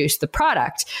to introduce the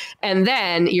product. And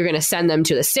then you're going to send them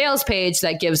to the sales page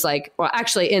that gives like, well,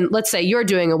 actually, let's say you're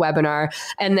doing a webinar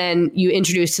and then you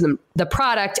introduce to them the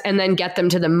product and then get them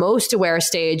to the most aware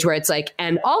stage where it's like,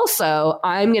 and also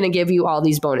I'm going to give you all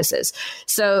these bonuses.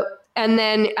 So, and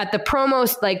then at the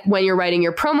promos, like when you're writing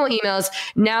your promo emails,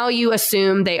 now you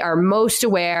assume they are most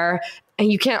aware.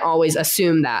 And you can't always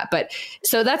assume that. But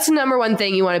so that's the number one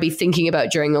thing you want to be thinking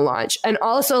about during the launch. And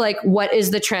also like, what is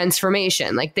the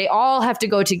transformation? Like they all have to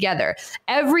go together.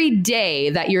 Every day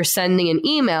that you're sending an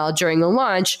email during the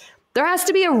launch, there has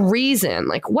to be a reason,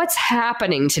 like what's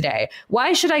happening today?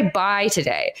 Why should I buy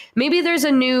today? Maybe there's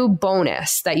a new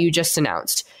bonus that you just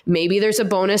announced. Maybe there's a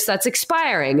bonus that's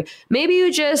expiring. Maybe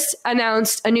you just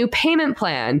announced a new payment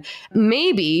plan.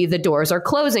 Maybe the doors are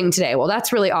closing today. Well,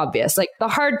 that's really obvious. Like the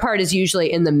hard part is usually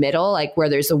in the middle, like where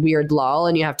there's a weird lull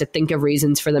and you have to think of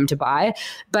reasons for them to buy.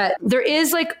 But there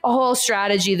is like a whole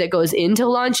strategy that goes into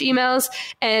launch emails.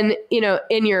 And, you know,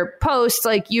 in your posts,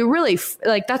 like you really,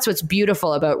 like that's what's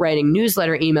beautiful about writing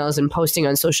newsletter emails and posting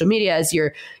on social media is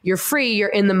you're free, you're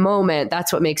in the moment.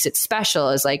 That's what makes it special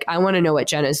is like, I want to know what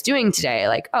Jenna's doing today.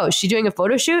 Like, oh, is she doing a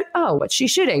photo shoot? Oh, what's she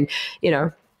shooting? You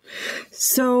know?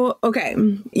 So, okay,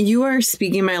 you are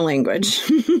speaking my language.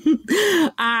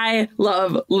 I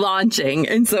love launching.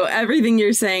 And so everything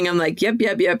you're saying, I'm like, yep.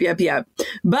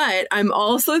 But I'm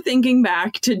also thinking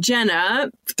back to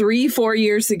Jenna 3-4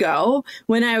 years ago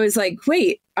when I was like,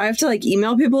 wait, I have to like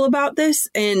email people about this.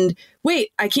 And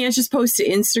wait, I can't just post to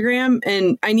Instagram.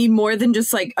 And I need more than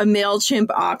just like a MailChimp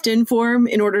opt-in form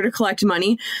in order to collect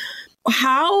money.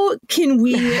 How can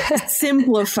we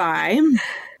simplify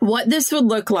what this would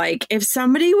look like if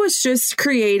somebody was just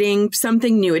creating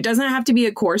something new? It doesn't have to be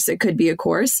a course. It could be a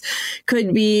course,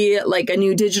 could be like a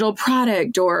new digital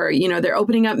product, or, you know, they're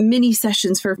opening up mini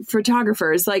sessions for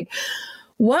photographers. Like,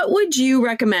 what would you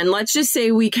recommend? Let's just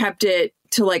say we kept it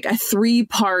to like a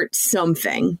 3-part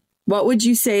something. What would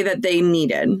you say that they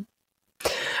needed?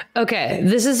 Okay,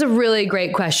 this is a really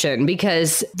great question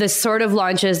because the sort of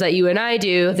launches that you and I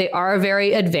do, they are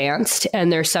very advanced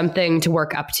and there's something to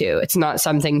work up to. It's not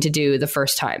something to do the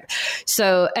first time.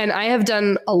 So, and I have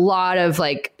done a lot of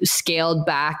like scaled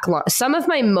back, some of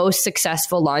my most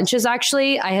successful launches,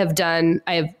 actually, I have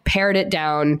pared it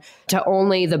down to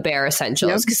only the bare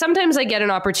essentials. Because sometimes I get an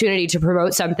opportunity to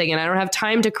promote something and I don't have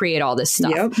time to create all this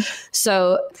stuff.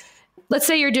 So let's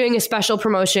say you're doing a special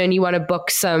promotion, you want to book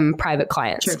some private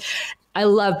clients. Sure. I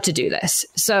love to do this.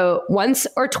 So once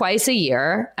or twice a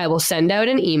year, I will send out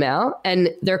an email and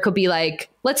there could be like,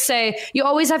 let's say you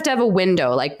always have to have a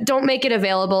window, like don't make it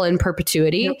available in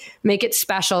perpetuity, make it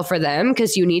special for them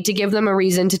because you need to give them a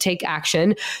reason to take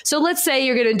action. So let's say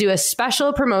you're going to do a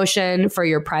special promotion for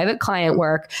your private client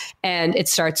work and it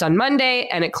starts on Monday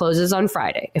and it closes on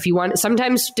Friday. If you want,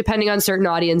 sometimes depending on certain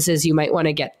audiences, you might want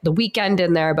to get the weekend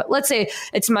in there, but let's say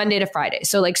it's Monday to Friday.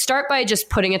 So like start by just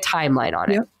putting a timeline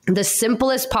on it. The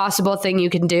simplest possible thing you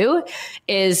can do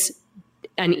is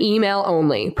an email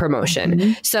only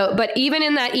promotion. So, but even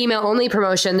in that email only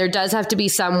promotion, there does have to be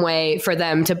some way for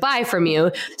them to buy from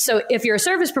you. So if you're a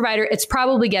service provider, it's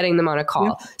probably getting them on a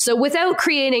call. So without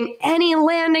creating any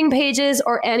landing pages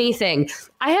or anything,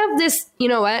 I have this, you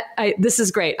know what? This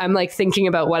is great. I'm like thinking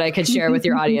about what I could share with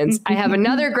your audience. I have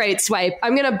another great swipe.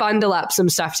 I'm going to bundle up some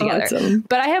stuff together. Awesome.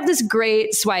 But I have this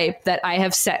great swipe that I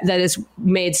have set that has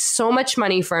made so much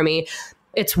money for me.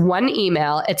 It's one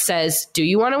email. It says, do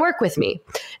you want to work with me?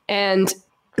 And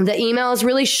the email is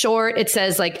really short. It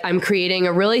says like, I'm creating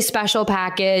a really special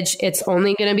package. It's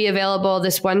only going to be available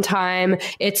this one time.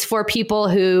 It's for people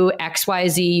who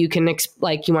XYZ, you can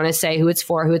you want to say who it's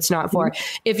for, who it's not for.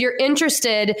 If you're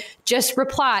interested, just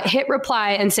hit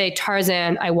reply and say,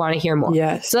 Tarzan, I want to hear more.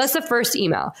 So that's the first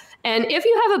email. And if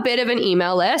you have a bit of an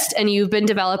email list and you've been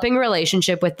developing a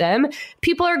relationship with them,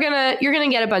 you're going to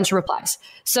get a bunch of replies.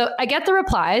 So I get the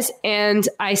replies and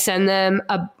I send them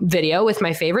a video with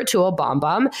my favorite tool,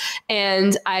 BombBomb,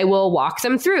 and I will walk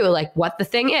them through like what the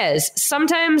thing is.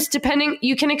 Sometimes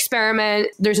you can experiment.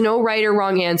 There's no right or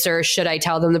wrong answer. Should I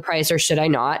tell them the price or should I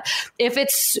not? If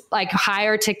it's like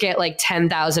higher ticket, like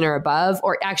 10,000 or above,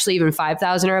 or actually even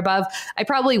 5,000 or above, I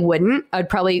probably wouldn't. I'd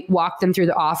probably walk them through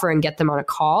the offer and get them on a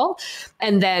call.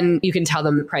 And then you can tell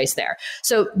them the price there.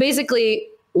 So basically,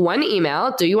 one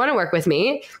email, do you want to work with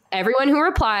me? everyone who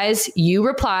replies, you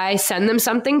reply, send them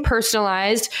something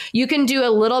personalized. You can do a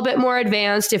little bit more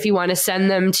advanced if you want to send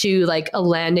them to like a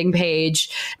landing page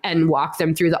and walk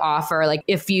them through the offer. Like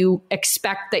if you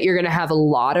expect that you're going to have a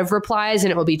lot of replies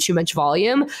and it will be too much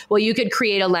volume, well, you could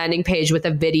create a landing page with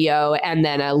a video and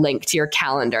then a link to your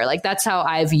calendar. Like that's how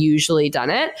I've usually done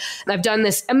it. I've done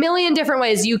this a million different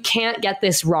ways. You can't get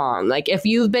this wrong. Like if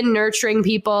you've been nurturing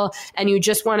people and you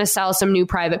just want to sell some new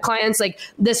private clients, like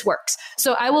this works.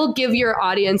 So I will give your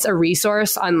audience a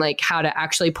resource on like how to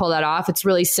actually pull that off. It's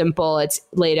really simple. It's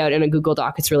laid out in a Google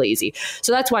Doc. It's really easy.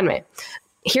 So that's one way.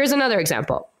 Here's another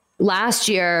example.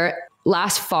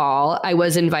 Last fall, I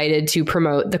was invited to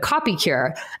promote the Copy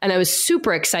Cure, and I was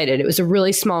super excited. It was a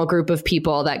really small group of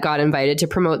people that got invited to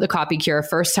promote the Copy Cure.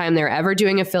 First time they're ever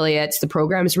doing affiliates. The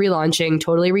program's relaunching,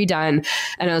 totally redone.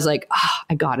 And I was like,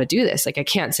 I got to do this. Like, I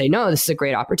can't say no. This is a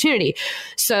great opportunity.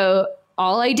 So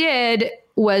all I did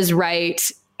was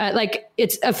write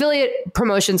it's affiliate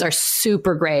promotions are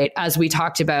super great, as we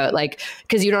talked about, like,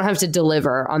 because you don't have to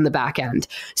deliver on the back end.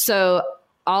 So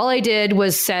all I did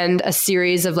was send a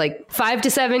series of like 5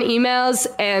 to 7 emails,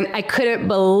 and I couldn't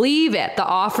believe it. The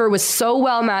offer was so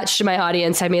well matched to my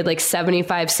audience. I made like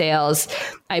 75 sales.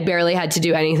 I barely had to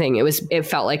do anything. It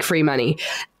felt like free money.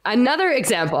 Another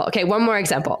example. Okay, one more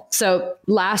example. So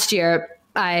last year,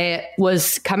 I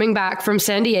was coming back from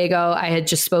San Diego. I had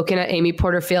just spoken at Amy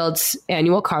Porterfield's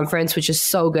annual conference, which is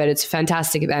so good. It's a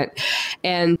fantastic event.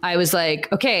 And I was like,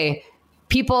 okay,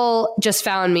 people just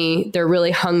found me. They're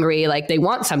really hungry. Like they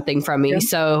want something from me. Yeah.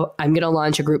 So I'm going to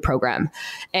launch a group program.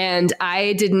 And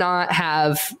I did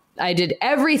nothing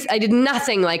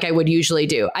like I would usually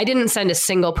do. I didn't send a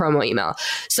single promo email.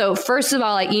 So first of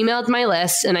all, I emailed my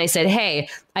list and I said, hey,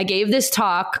 I gave this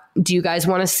talk. Do you guys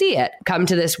want to see it? Come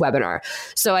to this webinar.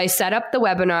 So I set up the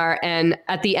webinar, and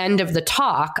at the end of the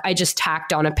talk, I just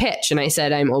tacked on a pitch and I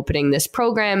said, I'm opening this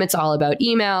program. It's all about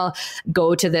email.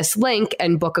 Go to this link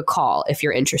and book a call if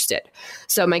you're interested.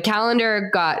 So my calendar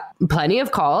got plenty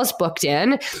of calls booked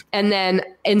in. And then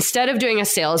instead of doing a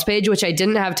sales page, which I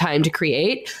didn't have time to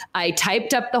create, I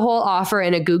typed up the whole offer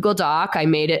in a Google Doc.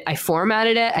 I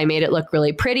formatted it. I made it look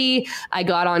really pretty. I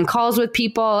got on calls with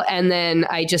people, and then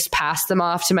I just passed them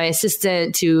off to my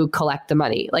assistant to collect the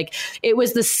money. Like it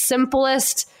was the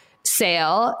simplest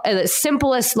sale, the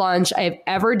simplest launch I've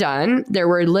ever done. There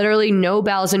were literally no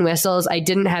bells and whistles. I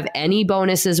didn't have any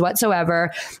bonuses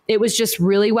whatsoever. It was just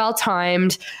really well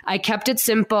timed. I kept it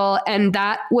simple. And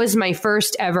that was my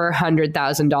first ever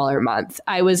 $100,000 month.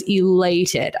 I was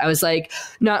elated. I was like,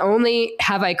 not only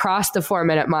have I crossed the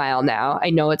 4-minute mile now,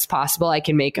 I know it's possible I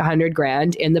can make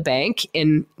 $100,000 in the bank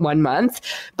in 1 month,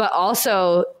 but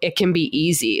also it can be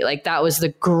easy. Like that was the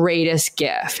greatest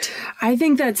gift. I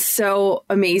think that's so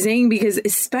amazing, because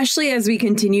especially as we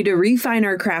continue to refine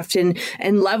our craft and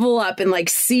level up and like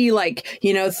see like,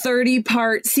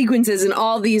 30-part sequences and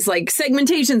all these like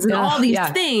segmentations and all these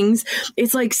things,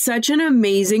 it's like such an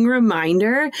amazing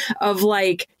reminder of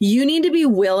like, you need to be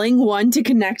willing, one, to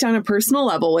connect on a personal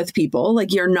level with people.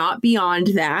 Like you're not beyond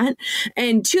that.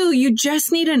 And two, you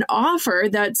just need an offer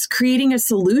that's creating a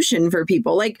solution for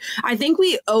people. Like I think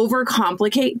we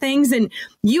overcomplicate things, and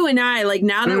you and I, like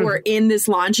now that we're in this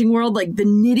launching world, like the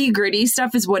nitty-gritty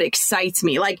stuff is what excites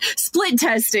me, like split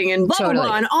testing and blah, blah,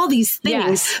 blah, and all these things.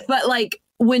 Yes. But like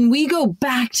when we go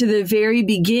back to the very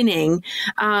beginning,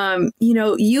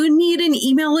 you need an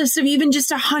email list of even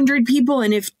just 100 people.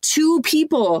 And if 2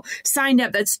 people signed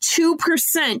up, that's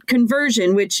 2%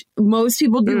 conversion, which most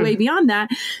people do way beyond that.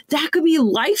 That could be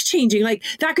life-changing. Like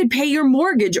that could pay your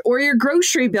mortgage or your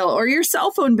grocery bill or your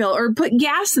cell phone bill or put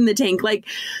gas in the tank. Like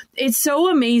it's so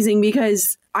amazing,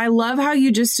 because I love how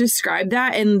you just described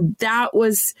that. And that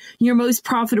was your most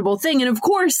profitable thing. And of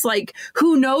course, like,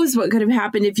 who knows what could have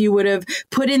happened if you would have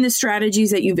put in the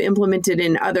strategies that you've implemented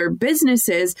in other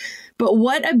businesses. But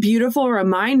what a beautiful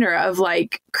reminder of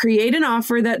like, create an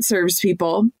offer that serve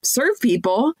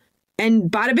people, and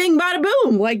bada bing, bada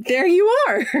boom, like there you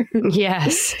are.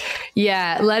 Yes.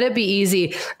 Yeah. Let it be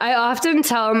easy. I often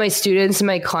tell my students and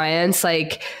my clients,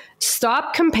 like,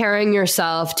 stop comparing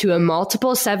yourself to a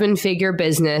multiple 7-figure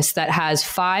business that has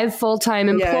 5 full-time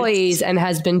employees and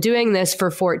has been doing this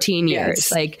for 14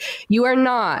 years. Like you are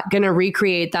not going to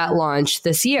recreate that launch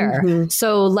this year.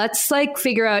 So let's like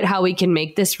figure out how we can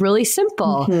make this really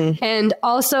simple. And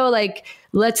also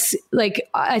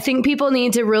I think people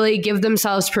need to really give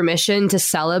themselves permission to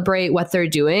celebrate what they're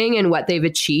doing and what they've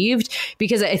achieved,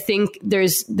 because I think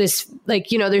there's this,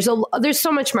 there's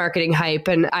so much marketing hype,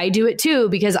 and I do it too,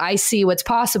 because I see what's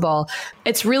possible.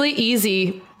 It's really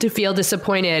easy to feel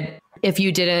disappointed if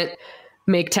you didn't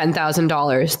make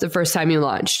 $10,000 the first time you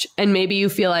launched. And maybe you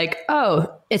feel like,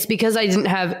 oh, it's because I didn't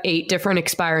have 8 different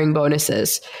expiring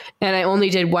bonuses and I only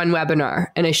did 1 webinar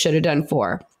and I should have done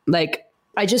 4. Like,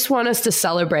 I just want us to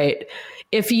celebrate.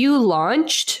 If you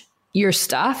launched your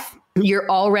stuff, you're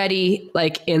already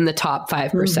like in the top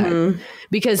 5%,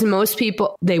 because most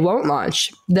people, they won't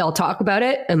launch. They'll talk about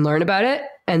it and learn about it,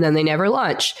 and then they never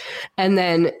launch. And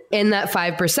then in that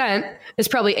 5%, it's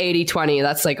probably 80-20.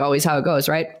 That's like always how it goes,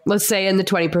 right? Let's say in the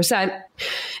 20%,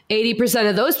 80%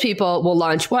 of those people will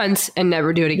launch once and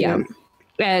never do it again.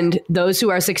 Yeah. And those who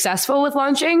are successful with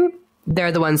launching,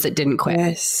 they're the ones that didn't quit.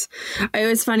 Yes. It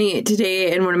was funny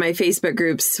today in one of my Facebook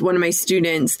groups, one of my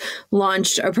students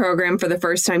launched a program for the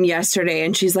first time yesterday.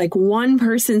 And she's like, 1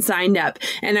 person signed up.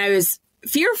 And I was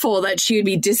fearful that she would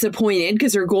be disappointed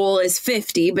because her goal is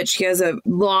 50, but she has a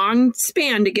long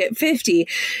span to get 50.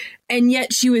 And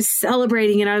yet she was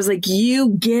celebrating. And I was like, you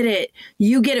get it.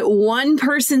 You get it. 1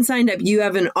 person signed up. You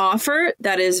have an offer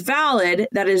that is valid,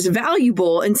 that is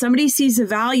valuable, and somebody sees the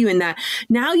value in that.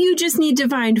 Now you just need to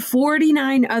find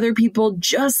 49 other people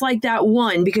just like that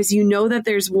one, because you know that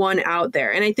there's one out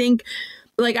there. And I think,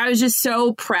 like, I was just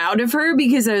so proud of her,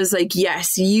 because I was like,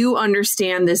 yes, you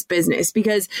understand this business.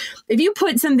 Because if you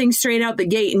put something straight out the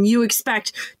gate and you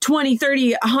expect 20,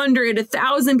 30, 100,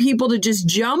 1,000 people to just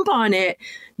jump on it,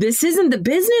 this isn't the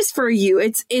business for you.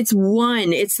 It's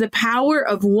one. It's the power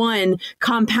of one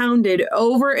compounded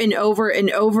over and over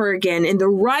and over again. And the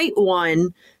right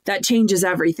one that changes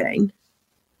everything.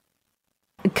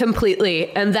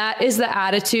 Completely. And that is the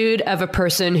attitude of a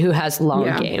person who has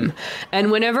long game.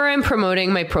 And whenever I'm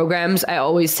promoting my programs, I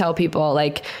always tell people,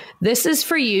 like, this is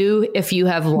for you if you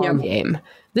have long game.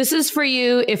 This is for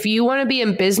you if you want to be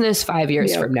in business 5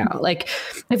 years from now. Like,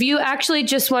 if you actually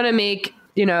just want to make,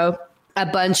 you know, a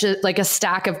bunch of, like, a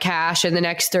stack of cash in the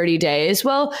next 30 days.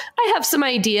 Well, I have some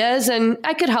ideas and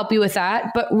I could help you with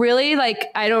that. But really,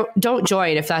 like, don't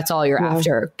join if that's all you're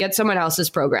after. Get someone else's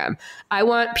program. I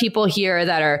want people here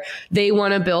that they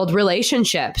want to build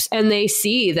relationships, and they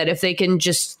see that if they can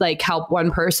just, like, help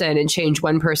one person and change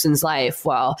one person's life,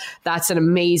 well, that's an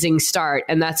amazing start.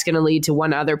 And that's going to lead to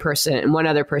one other person and one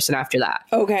other person after that.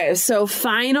 Okay. So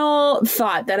final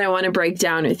thought that I want to break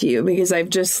down with you, because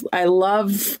I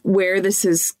love where this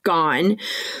has gone,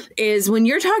 is when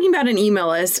you're talking about an email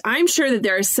list, I'm sure that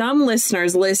there are some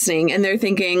listeners listening and they're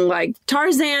thinking, like,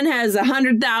 Tarzan has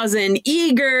 100,000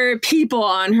 eager people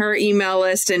on her email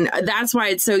list. And that's why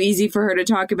it's so easy for her to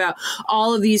talk about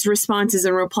all of these responses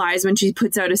and replies when she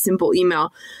puts out a simple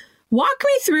email. Walk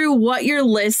me through what your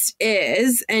list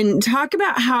is and talk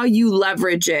about how you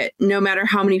leverage it, no matter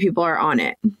how many people are on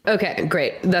it. Okay,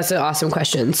 great. That's an awesome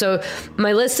question. So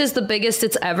my list is the biggest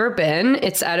it's ever been.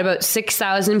 It's at about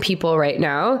 6,000 people right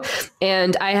now.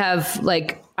 And I have,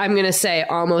 like, I'm going to say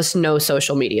almost no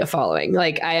social media following.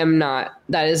 Like,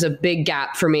 that is a big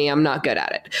gap for me. I'm not good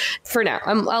at it for now.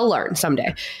 I'll learn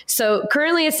someday. So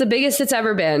currently it's the biggest it's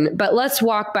ever been, but let's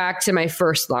walk back to my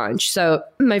first launch. So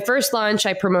my first launch,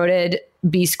 I promoted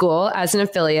B-School as an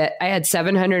affiliate. I had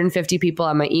 750 people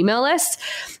on my email list.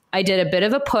 I did a bit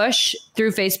of a push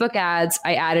through Facebook ads.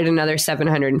 I added another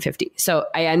 750. So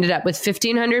I ended up with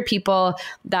 1,500 people.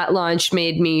 That launch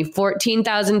made me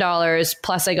 $14,000.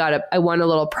 Plus I won a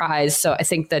little prize. So I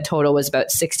think the total was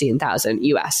about 16,000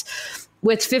 US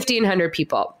with 1,500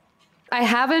 people. I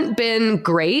haven't been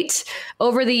great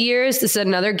over the years. This is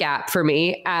another gap for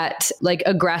me at, like,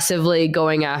 aggressively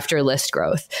going after list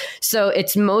growth. So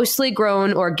it's mostly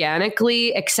grown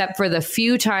organically, except for the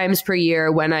few times per year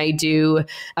when I do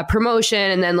a promotion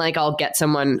and then, like, I'll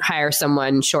hire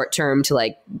someone short term to,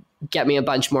 like, get me a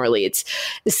bunch more leads.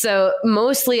 So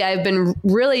mostly I've been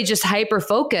really just hyper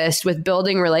focused with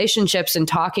building relationships and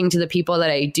talking to the people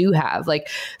that I do have. Like,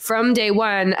 from day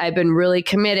one, I've been really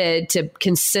committed to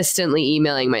consistently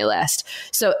emailing my list.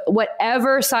 So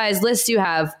whatever size list you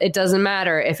have, it doesn't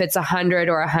matter if it's 100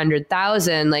 or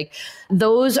 100,000, like,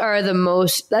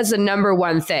 that's the number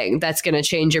one thing that's going to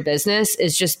change your business,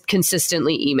 is just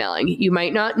consistently emailing. You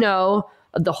might not know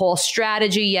the whole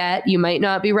strategy yet. You might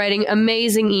not be writing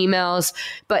amazing emails,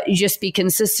 but you just be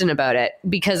consistent about it.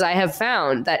 Because I have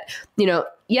found that, you know,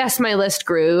 yes, my list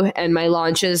grew and my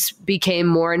launches became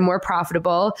more and more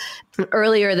profitable.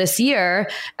 Earlier this year,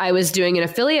 I was doing an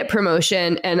affiliate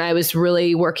promotion and I was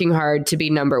really working hard to be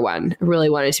number one. I really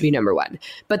wanted to be number one.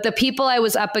 But the people I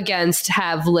was up against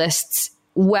have lists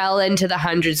well into the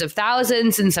hundreds of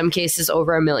thousands, in some cases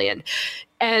over 1 million.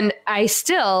 And I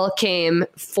still came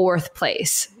 4th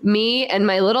place. Me and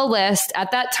my little list at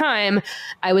that time,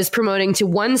 I was promoting to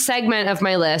one segment of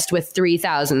my list with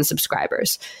 3,000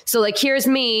 subscribers. So, like, here's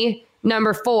me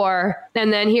number 4.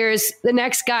 And then here's the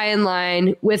next guy in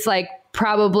line with like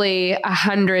probably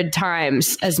 100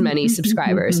 times as many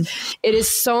subscribers. It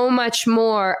is so much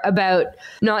more about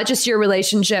not just your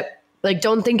relationship. Like,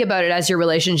 don't think about it as your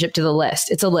relationship to the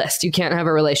list. It's a list. You can't have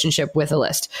a relationship with a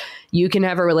list. You can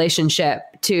have a relationship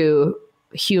to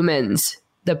humans,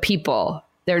 the people.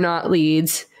 They're not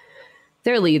leads.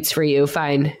 They're leads for you.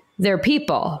 Fine. They're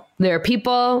people. They're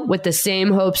people with the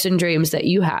same hopes and dreams that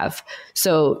you have.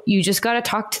 So you just got to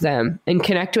talk to them and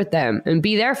connect with them and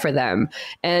be there for them.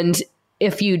 And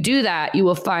if you do that, you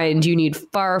will find you need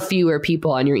far fewer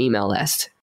people on your email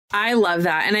list. I love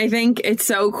that. And I think it's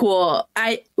so cool.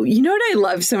 You know what I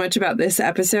love so much about this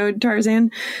episode,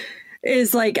 Tarzan,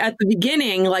 is like at the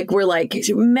beginning, like we're like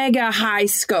mega high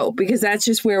scope because that's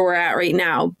just where we're at right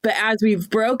now. But as we've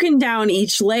broken down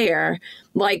each layer,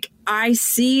 like I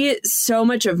see so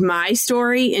much of my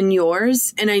story in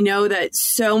yours. And I know that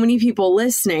so many people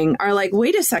listening are like,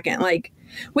 wait a second,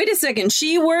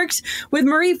 she worked with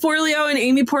Marie Forleo and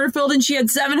Amy Porterfield and she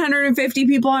had 750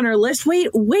 people on her list.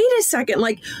 Wait a second.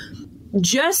 Like,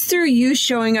 just through you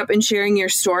showing up and sharing your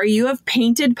story, you have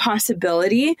painted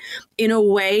possibility in a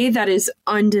way that is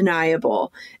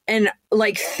undeniable. And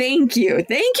like, thank you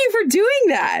for doing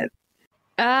that.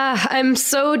 I'm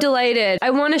so delighted.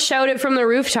 I want to shout it from the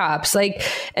rooftops. Like,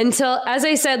 until, as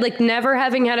I said, like never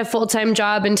having had a full-time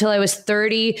job until I was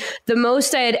 30, the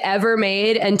most I had ever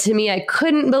made. And to me, I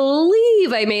couldn't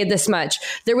believe I made this much.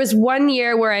 There was one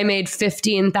year where I made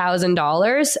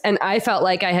 $15,000 and I felt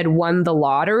like I had won the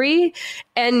lottery.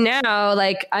 And now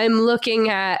like I'm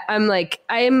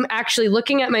actually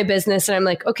looking at my business and I'm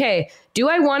like, okay, do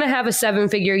I want to have a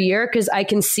 7-figure year? Because I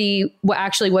can see what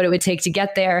it would take to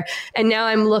get there. And now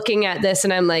I'm looking at this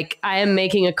and I'm like, I am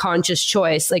making a conscious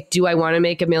choice. Like, do I want to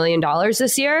make $1 million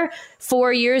this year?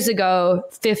 4 years ago,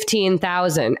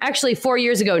 15,000. Actually, 4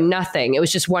 years ago, nothing. It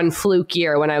was just one fluke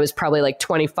year when I was probably like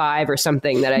 25 or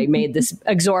something that I made this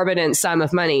exorbitant sum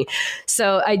of money.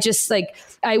 So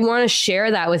I want to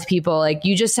share that with people. Like,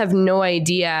 you just have no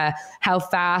idea how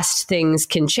fast things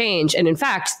can change. And in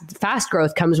fact, fast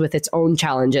growth comes with its own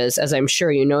challenges, as I'm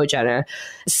sure you know, Jenna.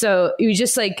 So you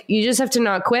just have to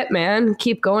not quit, man.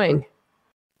 Keep going.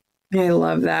 I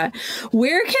love that.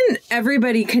 Where can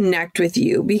everybody connect with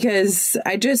you? Because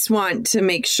I just want to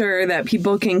make sure that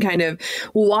people can kind of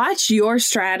watch your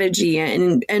strategy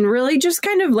and really just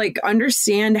kind of like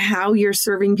understand how you're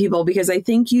serving people, because I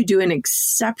think you do an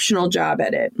exceptional job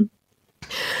at it.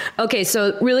 Okay,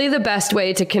 so really the best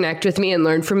way to connect with me and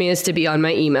learn from me is to be on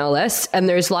my email list. And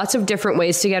there's lots of different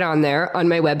ways to get on there on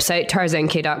my website,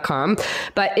 tarzank.com.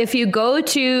 But if you go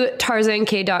to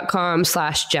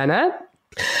tarzank.com/Jenna,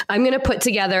 I'm going to put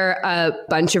together a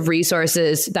bunch of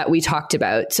resources that we talked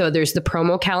about. So there's the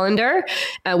promo calendar,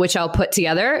 which I'll put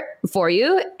together for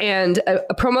you. And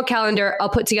a promo calendar, I'll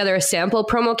put together a sample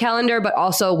promo calendar, but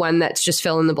also one that's just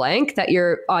fill in the blank that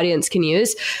your audience can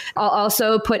use. I'll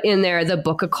also put in there the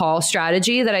book a call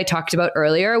strategy that I talked about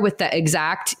earlier with the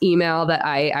exact email that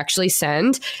I actually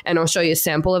send. And I'll show you a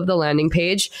sample of the landing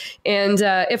page. And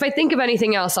if I think of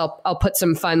anything else, I'll put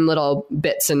some fun little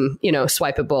bits and,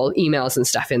 swipeable emails and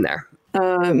stuff in there.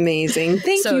 Amazing.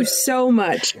 Thank you so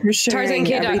much for sharing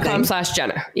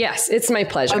tarzank.com/Jenna. Yes, it's my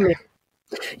pleasure.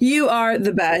 You are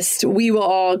the best. We will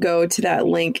all go to that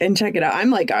link and check it out.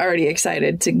 I'm like already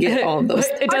excited to get all of those.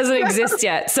 It doesn't exist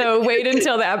yet, so wait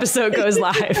until the episode goes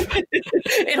live.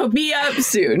 It'll be up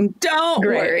soon. Don't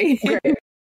worry. Great.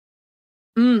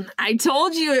 I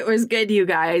told you it was good, you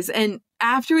guys. And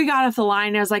after we got off the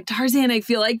line, I was like, Tarzan, I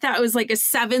feel like that was like a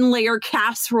 7-layer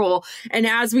casserole. And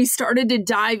as we started to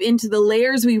dive into the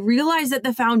layers, we realized that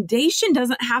the foundation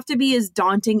doesn't have to be as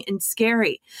daunting and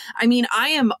scary. I mean, I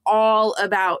am all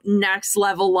about next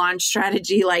level launch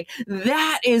strategy. Like,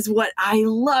 that is what I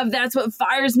love. That's what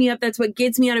fires me up. That's what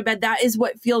gets me out of bed. That is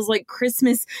what feels like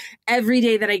Christmas every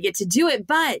day that I get to do it.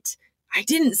 But I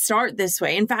didn't start this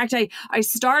way. In fact, I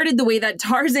started the way that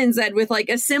Tarzan said, with like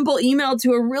a simple email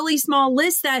to a really small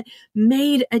list that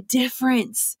made a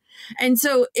difference. And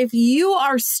so if you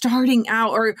are starting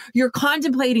out or you're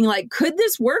contemplating like, could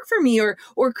this work for me? Or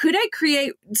could I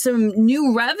create some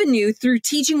new revenue through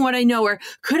teaching what I know? Or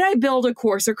could I build a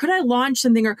course? Or could I launch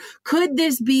something? Or could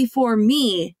this be for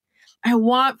me? I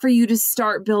want for you to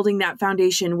start building that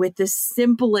foundation with the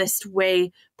simplest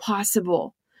way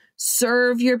possible.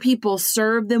 Serve your people,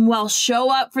 serve them well,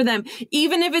 show up for them.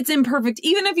 Even if it's imperfect,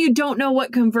 even if you don't know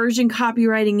what conversion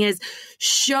copywriting is,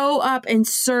 show up and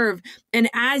serve. And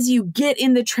as you get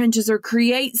in the trenches or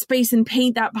create space and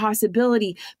paint that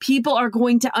possibility, people are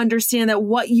going to understand that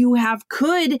what you have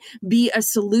could be a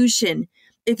solution.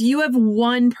 If you have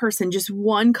one person, just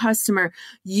one customer,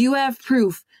 you have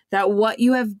proof that what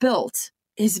you have built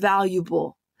is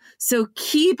valuable. So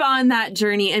keep on that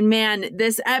journey. And man,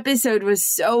 this episode was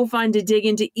so fun to dig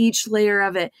into each layer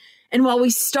of it. And while we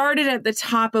started at the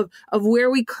top of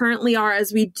where we currently are,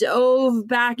 as we dove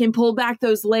back and pulled back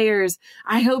those layers,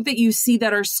 I hope that you see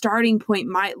that our starting point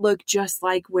might look just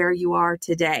like where you are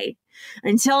today.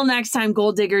 Until next time,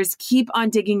 goal diggers, keep on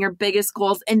digging your biggest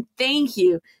goals. And thank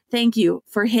you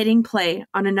for hitting play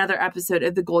on another episode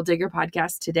of the Goal Digger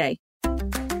Podcast today.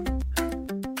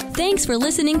 Thanks for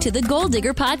listening to the Goal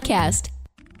Digger Podcast.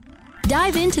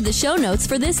 Dive into the show notes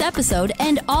for this episode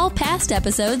and all past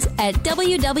episodes at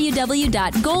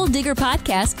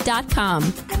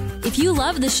www.goaldiggerpodcast.com. If you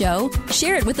love the show,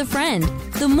 share it with a friend.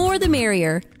 The more the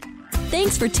merrier.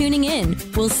 Thanks for tuning in.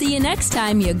 We'll see you next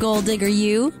time, you goal digger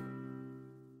you.